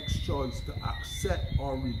next choice to accept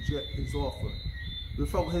or reject his offer.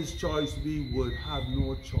 Without his choice, we would have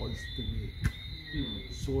no choice to make.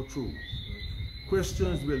 So true.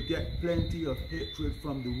 Christians will get plenty of hatred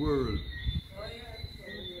from the world,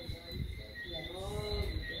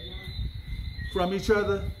 from each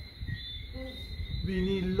other. We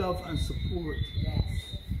need love and support. Yes.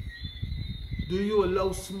 Do you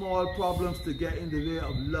allow small problems to get in the way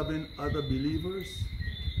of loving other believers?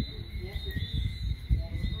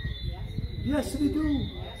 Yes, we do.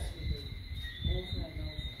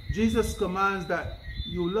 Jesus commands that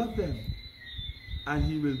you love them, and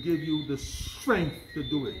he will give you the strength to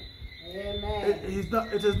do it. Amen.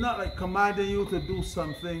 It is not like commanding you to do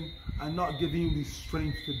something and not giving you the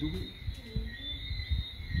strength to do it.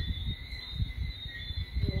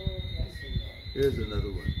 Here's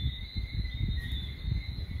another one.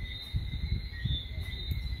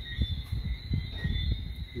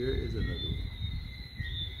 Here is another one.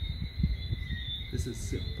 This is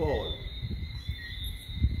St. Paul.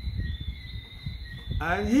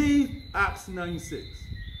 And he, Acts 9:6,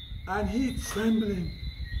 and he trembling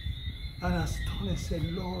and astonished said,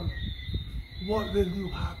 Lord, what will you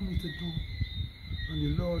have me to do? And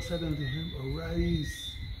the Lord said unto him,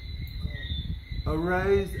 arise.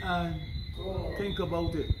 Arise and think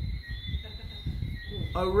about it.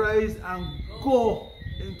 Arise and go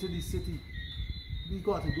into the city. We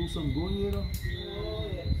got to do some going, you know.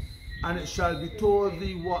 And it shall be told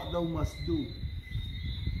thee what thou must do.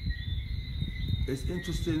 It's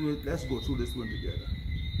interesting. Let's go through this one together.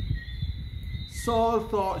 Saul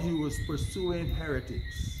thought he was pursuing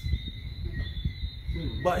heretics,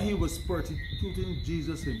 but he was persecuting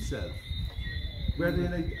Jesus himself.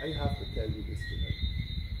 Brethren, I have to tell you this tonight.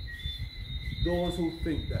 Those who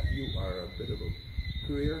think that you are a bit of a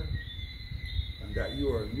queer and that you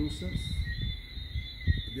are a nuisance,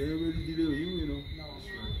 they ain't really dealing with you, you know.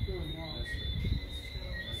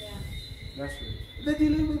 That's right. They're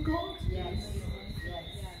dealing with God. Yes.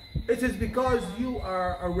 It is because you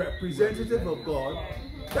are a representative of God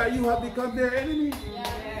that you have become their enemy.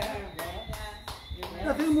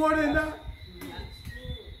 Nothing more than that.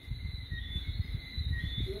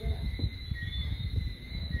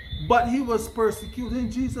 But he was persecuting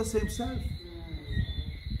Jesus himself.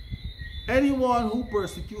 Anyone who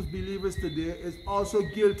persecutes believers today is also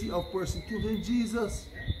guilty of persecuting Jesus.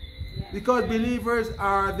 Because believers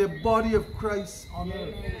are the body of Christ on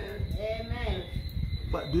earth. Amen.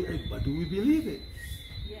 But do we believe it?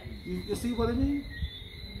 You see what I mean?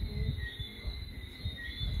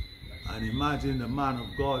 And imagine the man of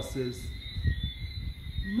God says,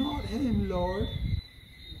 not him, Lord.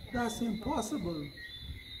 That's impossible.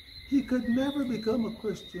 He could never become a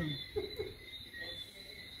Christian.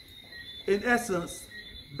 In essence,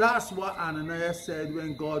 that's what Ananias said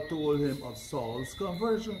when God told him of Saul's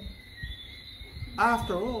conversion.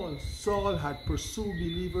 After all, Saul had pursued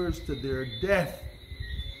believers to their death.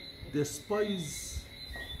 Despite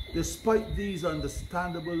these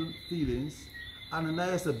understandable feelings,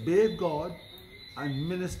 Ananias obeyed God and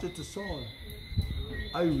ministered to Saul.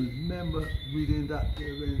 I remember reading that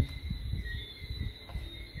there when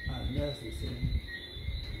Ananias was saying,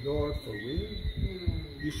 Lord, for real?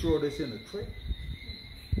 You sure this ain't a trick?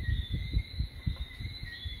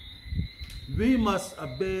 We must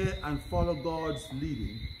obey and follow God's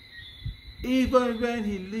leading, even when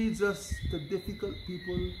he leads us to difficult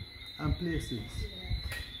people and places.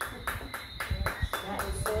 That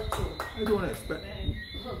is so true. I don't expect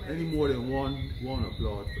any more than one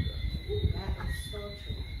applaud for that. That is so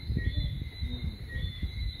true.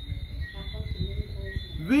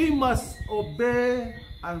 We must obey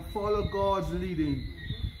and follow God's leading,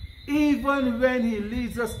 even when he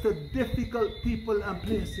leads us to difficult people and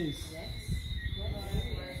places.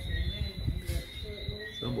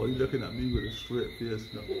 Somebody looking at me with a straight face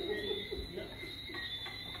now.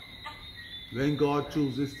 When God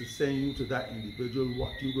chooses to send you to that individual,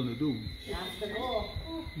 what you going to do? Have to go.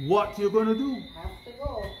 What you going to do? Have to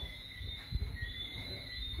go.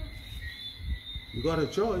 You got a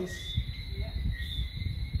choice.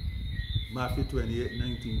 Matthew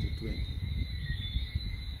 28:19-20.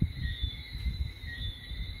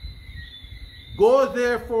 Go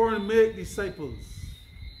therefore and make disciples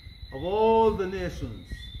of all the nations,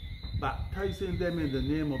 baptizing them in the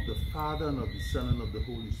name of the Father and of the Son and of the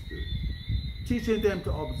Holy Spirit, teaching them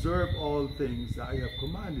to observe all things that I have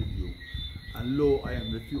commanded you. And lo, I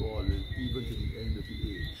am with you always, even to the end of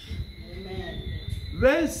the age. Amen.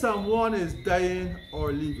 When someone is dying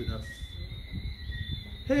or leaving us,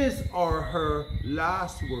 his or her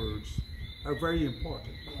last words are very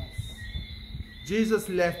important. Yes. Jesus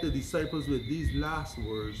left the disciples with these last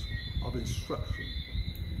words of instruction.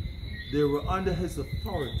 They were under his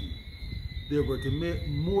authority. They were to make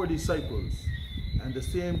more disciples. And the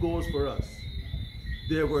same goes for us.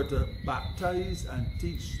 They were to baptize and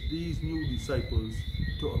teach these new disciples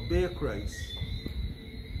to obey Christ.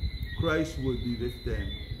 Christ would be with them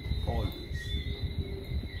always.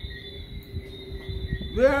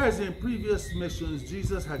 Whereas in previous missions,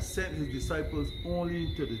 Jesus had sent his disciples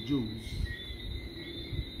only to the Jews,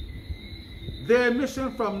 their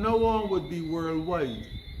mission from now on would be worldwide.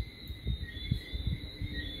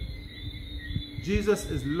 Jesus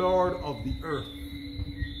is Lord of the earth,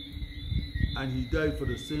 and he died for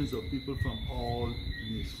the sins of people from all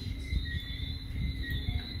nations.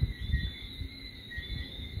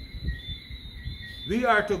 We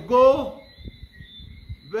are to go,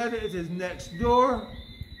 whether it is next door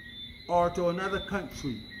or to another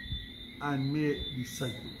country, and make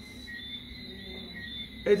disciples.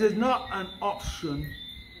 It is not an option.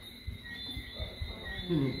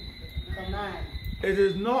 Command. It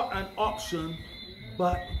is not an option,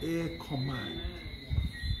 but a command.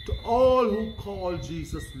 To all who call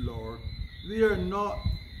Jesus Lord, we are not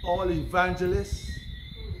all evangelists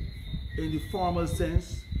in the formal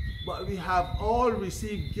sense, but we have all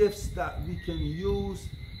received gifts that we can use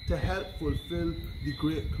to help fulfill the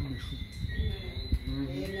Great Commission.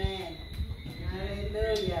 Amen.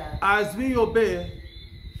 Hallelujah. As we obey,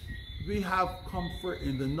 we have comfort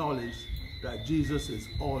in the knowledge that Jesus is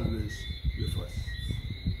always with us.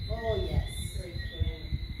 Oh, yes.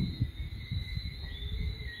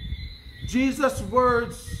 Jesus'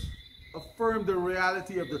 words affirm the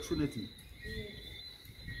reality of the Trinity.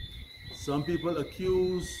 Some people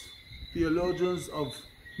accuse theologians of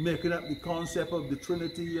making up the concept of the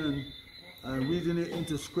Trinity and reading it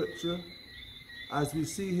into Scripture. As we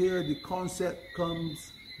see here, the concept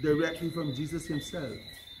comes directly from Jesus himself.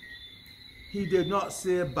 He did not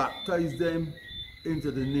say baptize them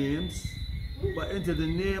into the names, but into the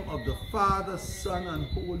name of the Father, Son, and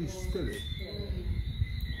Holy Spirit.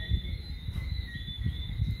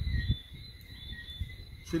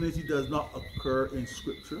 Trinity does not occur in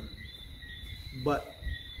Scripture, but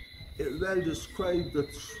it well describes the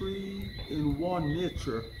three-in-one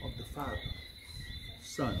nature of the Father,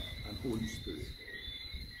 Son, and Holy Spirit.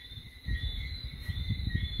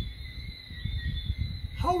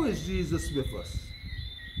 How is Jesus with us?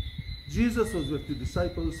 Jesus was with the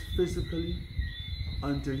disciples physically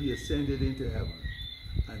until he ascended into heaven,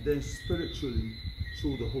 and then spiritually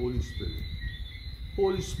through the Holy Spirit.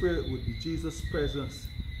 Holy Spirit would be Jesus' presence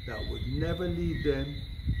that would never leave them.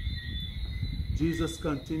 Jesus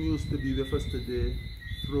continues to be with us today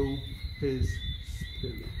through his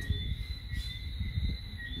Spirit.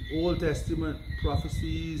 The Old Testament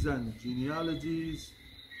prophecies and genealogies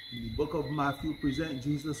in the book of Matthew present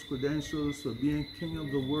Jesus' credentials for being king of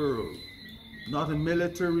the world. Not a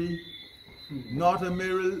military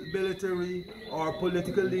or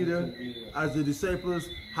political leader as the disciples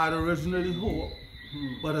had originally hoped,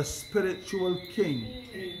 but a spiritual king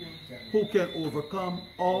who can overcome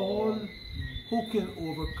all, who can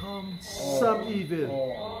overcome some evil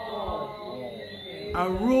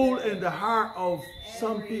and rule in the heart of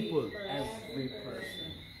some people.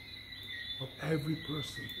 Every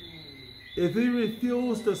person. If we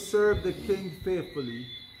refuse to serve the king faithfully,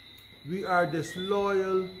 we are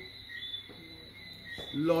disloyal,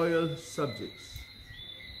 loyal subjects,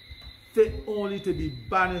 fit only to be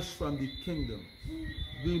banished from the kingdom.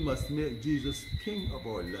 We must make Jesus king of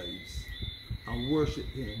our lives and worship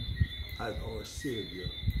him as our Savior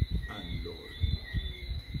and Lord.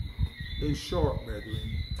 In short,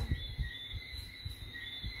 brethren,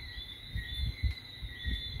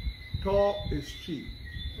 talk is cheap.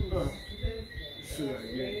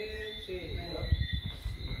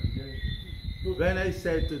 When I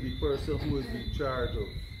said to the person who is in charge of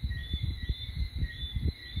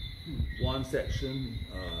one section,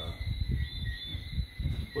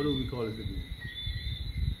 what do we call it again?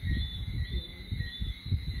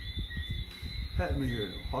 Help me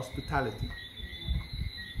here, hospitality.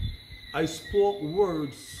 I spoke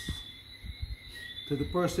words to the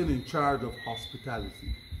person in charge of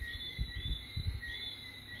hospitality.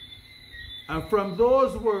 And from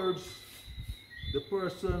those words, the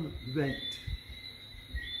person went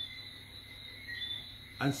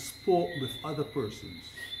and spoke with other persons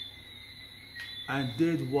and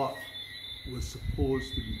did what was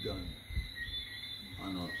supposed to be done.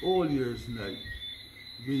 And on All Year's Night,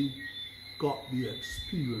 we got the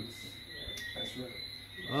experience. That's right.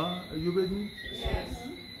 Are you with me? Yes.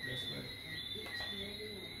 That's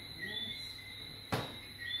right.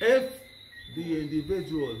 If the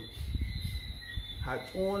individual had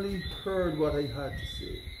only heard what I had to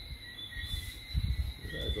say,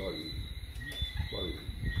 that's all you.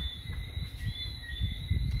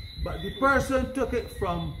 But the person took it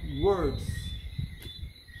from words,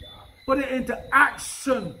 put it into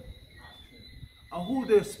action, and who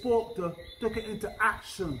they spoke to took it into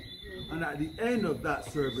action. And at the end of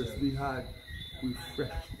that service, we had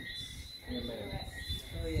refreshments. Amen.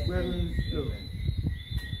 Brethren, look,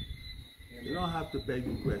 you don't have to beg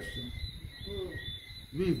the question.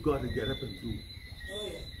 We've got to get up and do.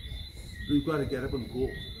 We've got to get up and go.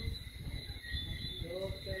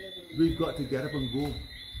 We've got to get up and go.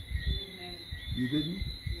 You with me?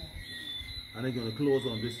 And I'm going to close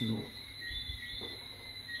on this note.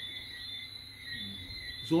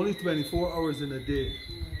 It's only 24 hours in a day,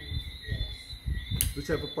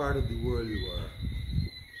 whichever part of the world you are.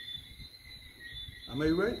 Am I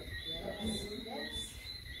right? Yes.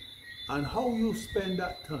 And how you spend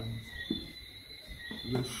that time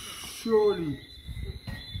will surely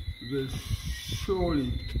be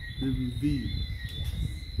revealed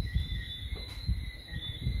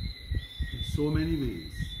in so many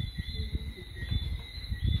ways.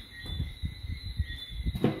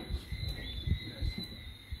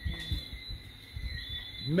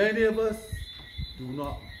 Many of us do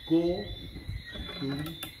not go and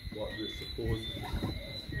do what we're supposed to do.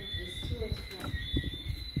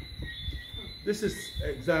 This is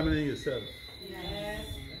examining yourself. Yes.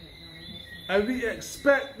 And we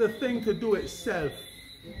expect the thing to do itself.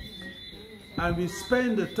 And we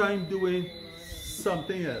spend the time doing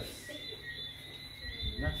something else.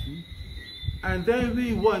 And then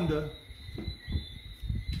we wonder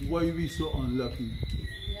why we so unlucky.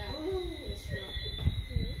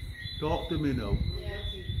 Talk to me now.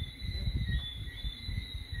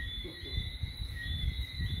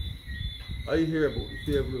 I hear about the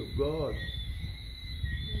favor of God,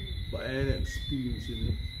 but I ain't experiencing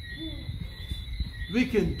it. We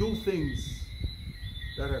can do things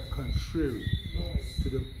that are contrary to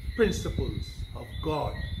the principles of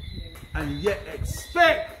God and yet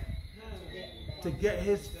expect to get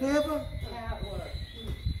His favor.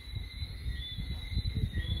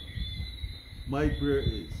 My prayer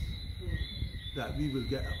is that we will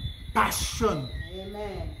get a passion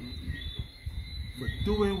for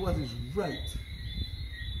doing what is right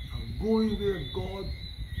and going where God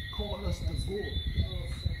called us to go.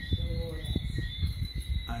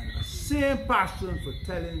 And a same passion for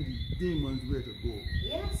telling the demons where to go.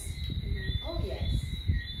 Yes. Oh, yes.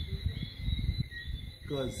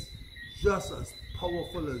 Because just as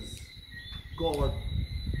powerful as God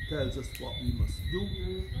tells us what we must do,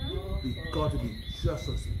 we've got to be just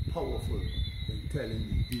as powerful in telling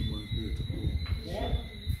the demons where to go. Yeah.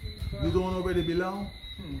 You don't know where they belong?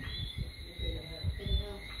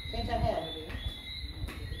 Better help.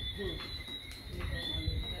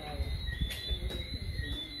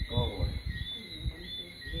 Oh boy.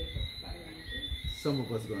 Some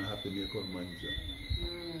of us are going to have to make our minds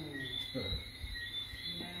up.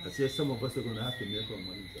 I say some of us are going to have to make our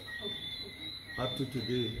minds up. Up to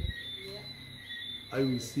today, I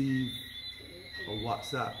received a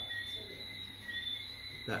WhatsApp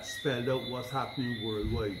that spelled out what's happening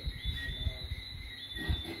worldwide.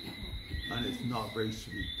 And it's not very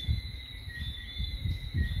sweet.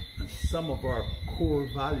 And some of our core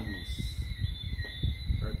values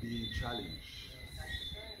are being challenged.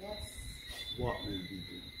 Yes. What will we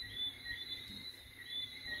do?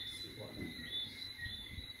 What will we do?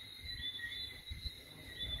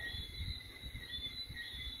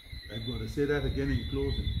 I'm going to say that again in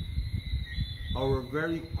closing. Our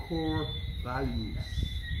very core values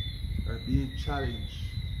are being challenged.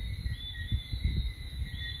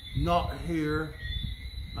 Not here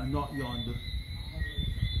and not yonder.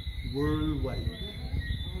 Worldwide.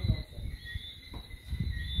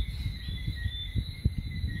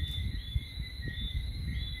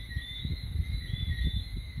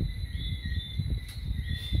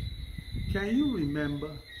 Can you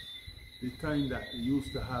remember the time that we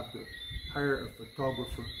used to have to hire a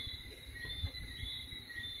photographer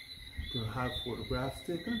to have photographs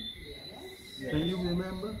taken? Yes. Can you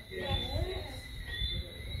remember? Yes.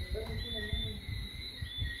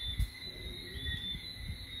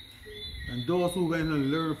 And those who went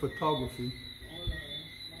and learned photography,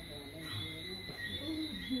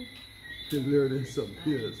 they learned in some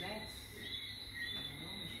years.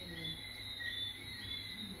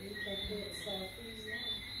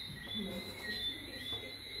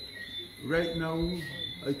 Right now,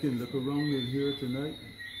 I can look around in here tonight,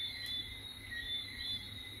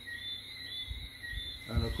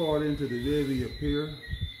 and according to the way we appear,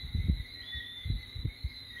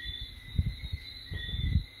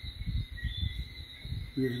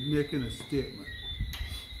 we're making a statement.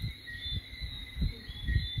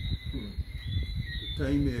 The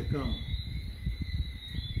time may come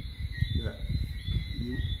that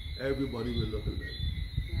everybody will look alike.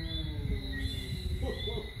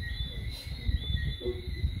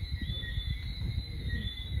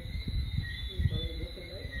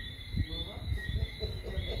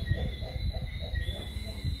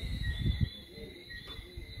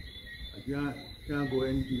 Can't go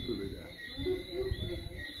any deeper with that.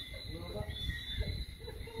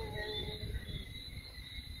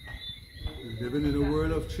 We're living in a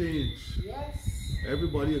world of change. Yes.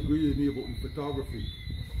 Everybody agrees with me about the photography.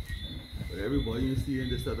 But everybody is seeing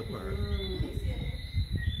this other part.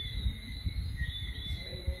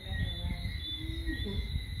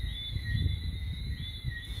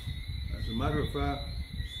 As a matter of fact,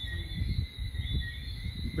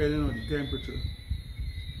 depending on the temperature,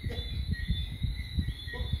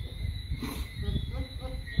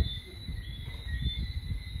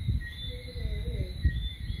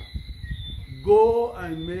 go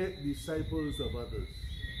and make disciples of others.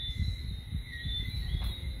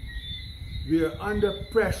 We are under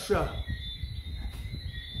pressure.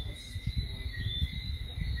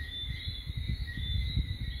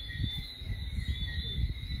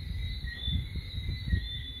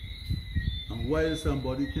 And while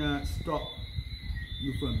somebody can't stop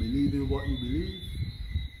you from believing what you believe,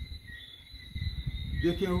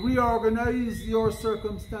 they can reorganize your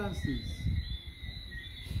circumstances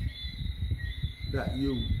that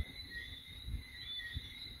you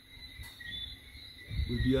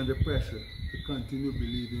will be under pressure to continue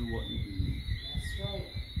believing what you believe. That's right.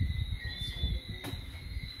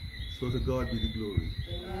 So to God be the glory.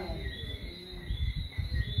 Amen.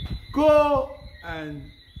 Go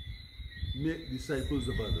and make disciples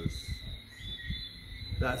of others.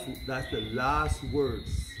 That's the last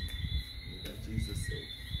words that Jesus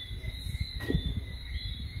said.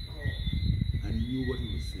 And he knew what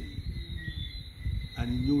he was saying. And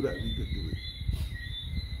he knew that we could do it,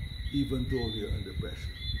 even though we are under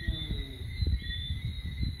pressure.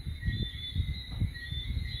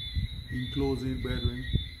 In closing, brethren,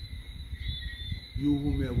 you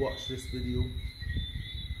who may watch this video,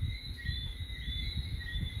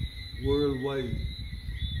 worldwide,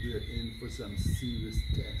 we are in for some serious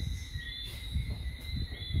tests.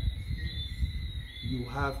 You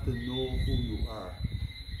have to know who you are.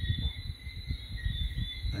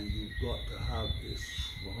 And you've got to have a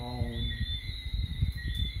strong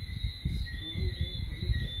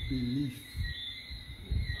belief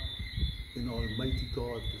in Almighty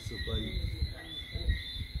God to survive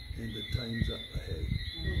in the times up ahead.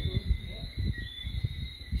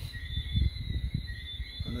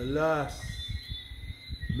 And alas,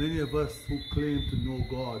 many of us who claim to know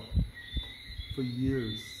God for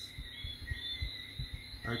years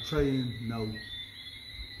are trying now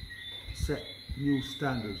to set new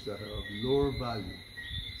standards that are of lower value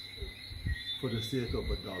for the sake of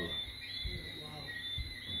 $1.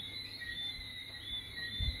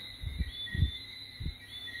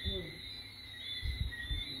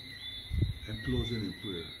 And closing in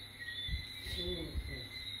prayer.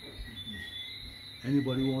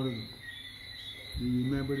 Anybody want to be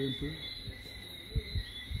remembered in prayer?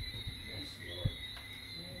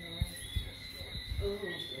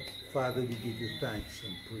 Father, we give you thanks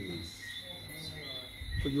and praise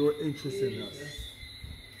for your interest in us.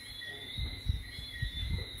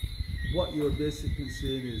 What you're basically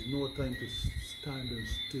saying is no time to stand and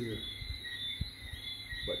stare,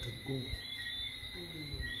 but to go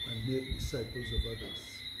and make disciples of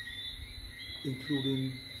others,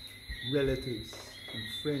 including relatives and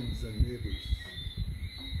friends and neighbors.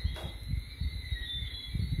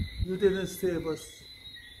 You didn't save us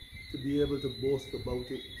to be able to boast about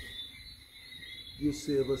it. You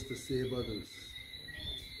save us to save others.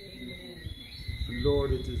 And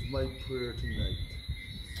Lord, it is my prayer tonight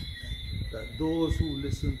that those who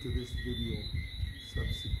listen to this video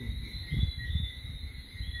subsequently,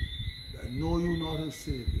 that know you not as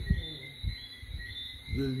Savior,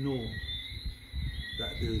 will know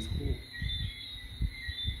that there is hope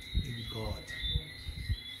in God.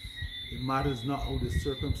 It matters not how the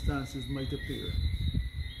circumstances might appear.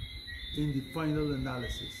 In the final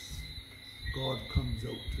analysis, God comes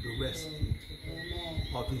out to the rescue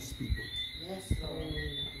of his people. Yes, Lord.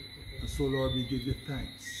 And so, Lord, we give you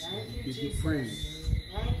thanks. Thank We you, give you Jesus. praise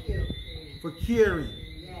Thank you. for caring.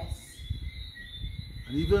 Yes.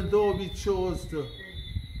 And even though we chose to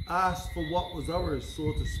ask for what was ours,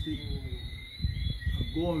 so to speak,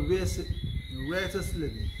 and go and waste it in righteous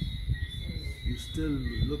living, you still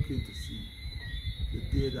looking to see the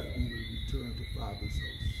day that we will return to Father's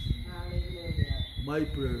house. Hallelujah. My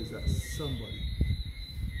prayer is that somebody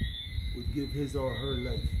would give his or her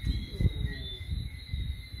life to you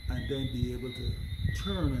and then be able to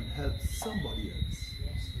turn and help somebody else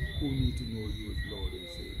who need to know you as Lord and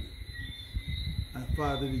Savior. And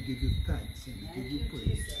Father, we give you thanks and we give you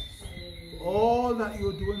praise for all that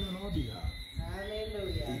you're doing on our behalf.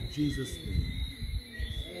 Hallelujah. In Jesus' name.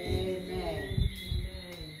 Amen.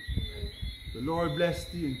 The The Lord bless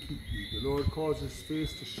thee and keep thee. The Lord cause his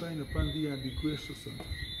face to shine upon thee and be gracious unto thee.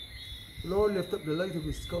 The Lord lift up the light of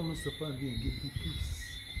his countenance upon thee and give thee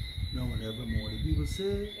peace, now and evermore. The people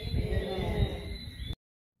say, Amen.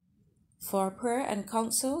 For prayer and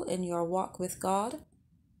counsel in your walk with God,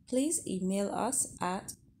 please email us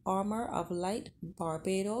at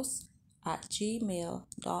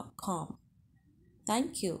armoroflightbarbados@gmail.com.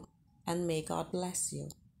 Thank you, and may God bless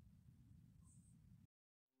you.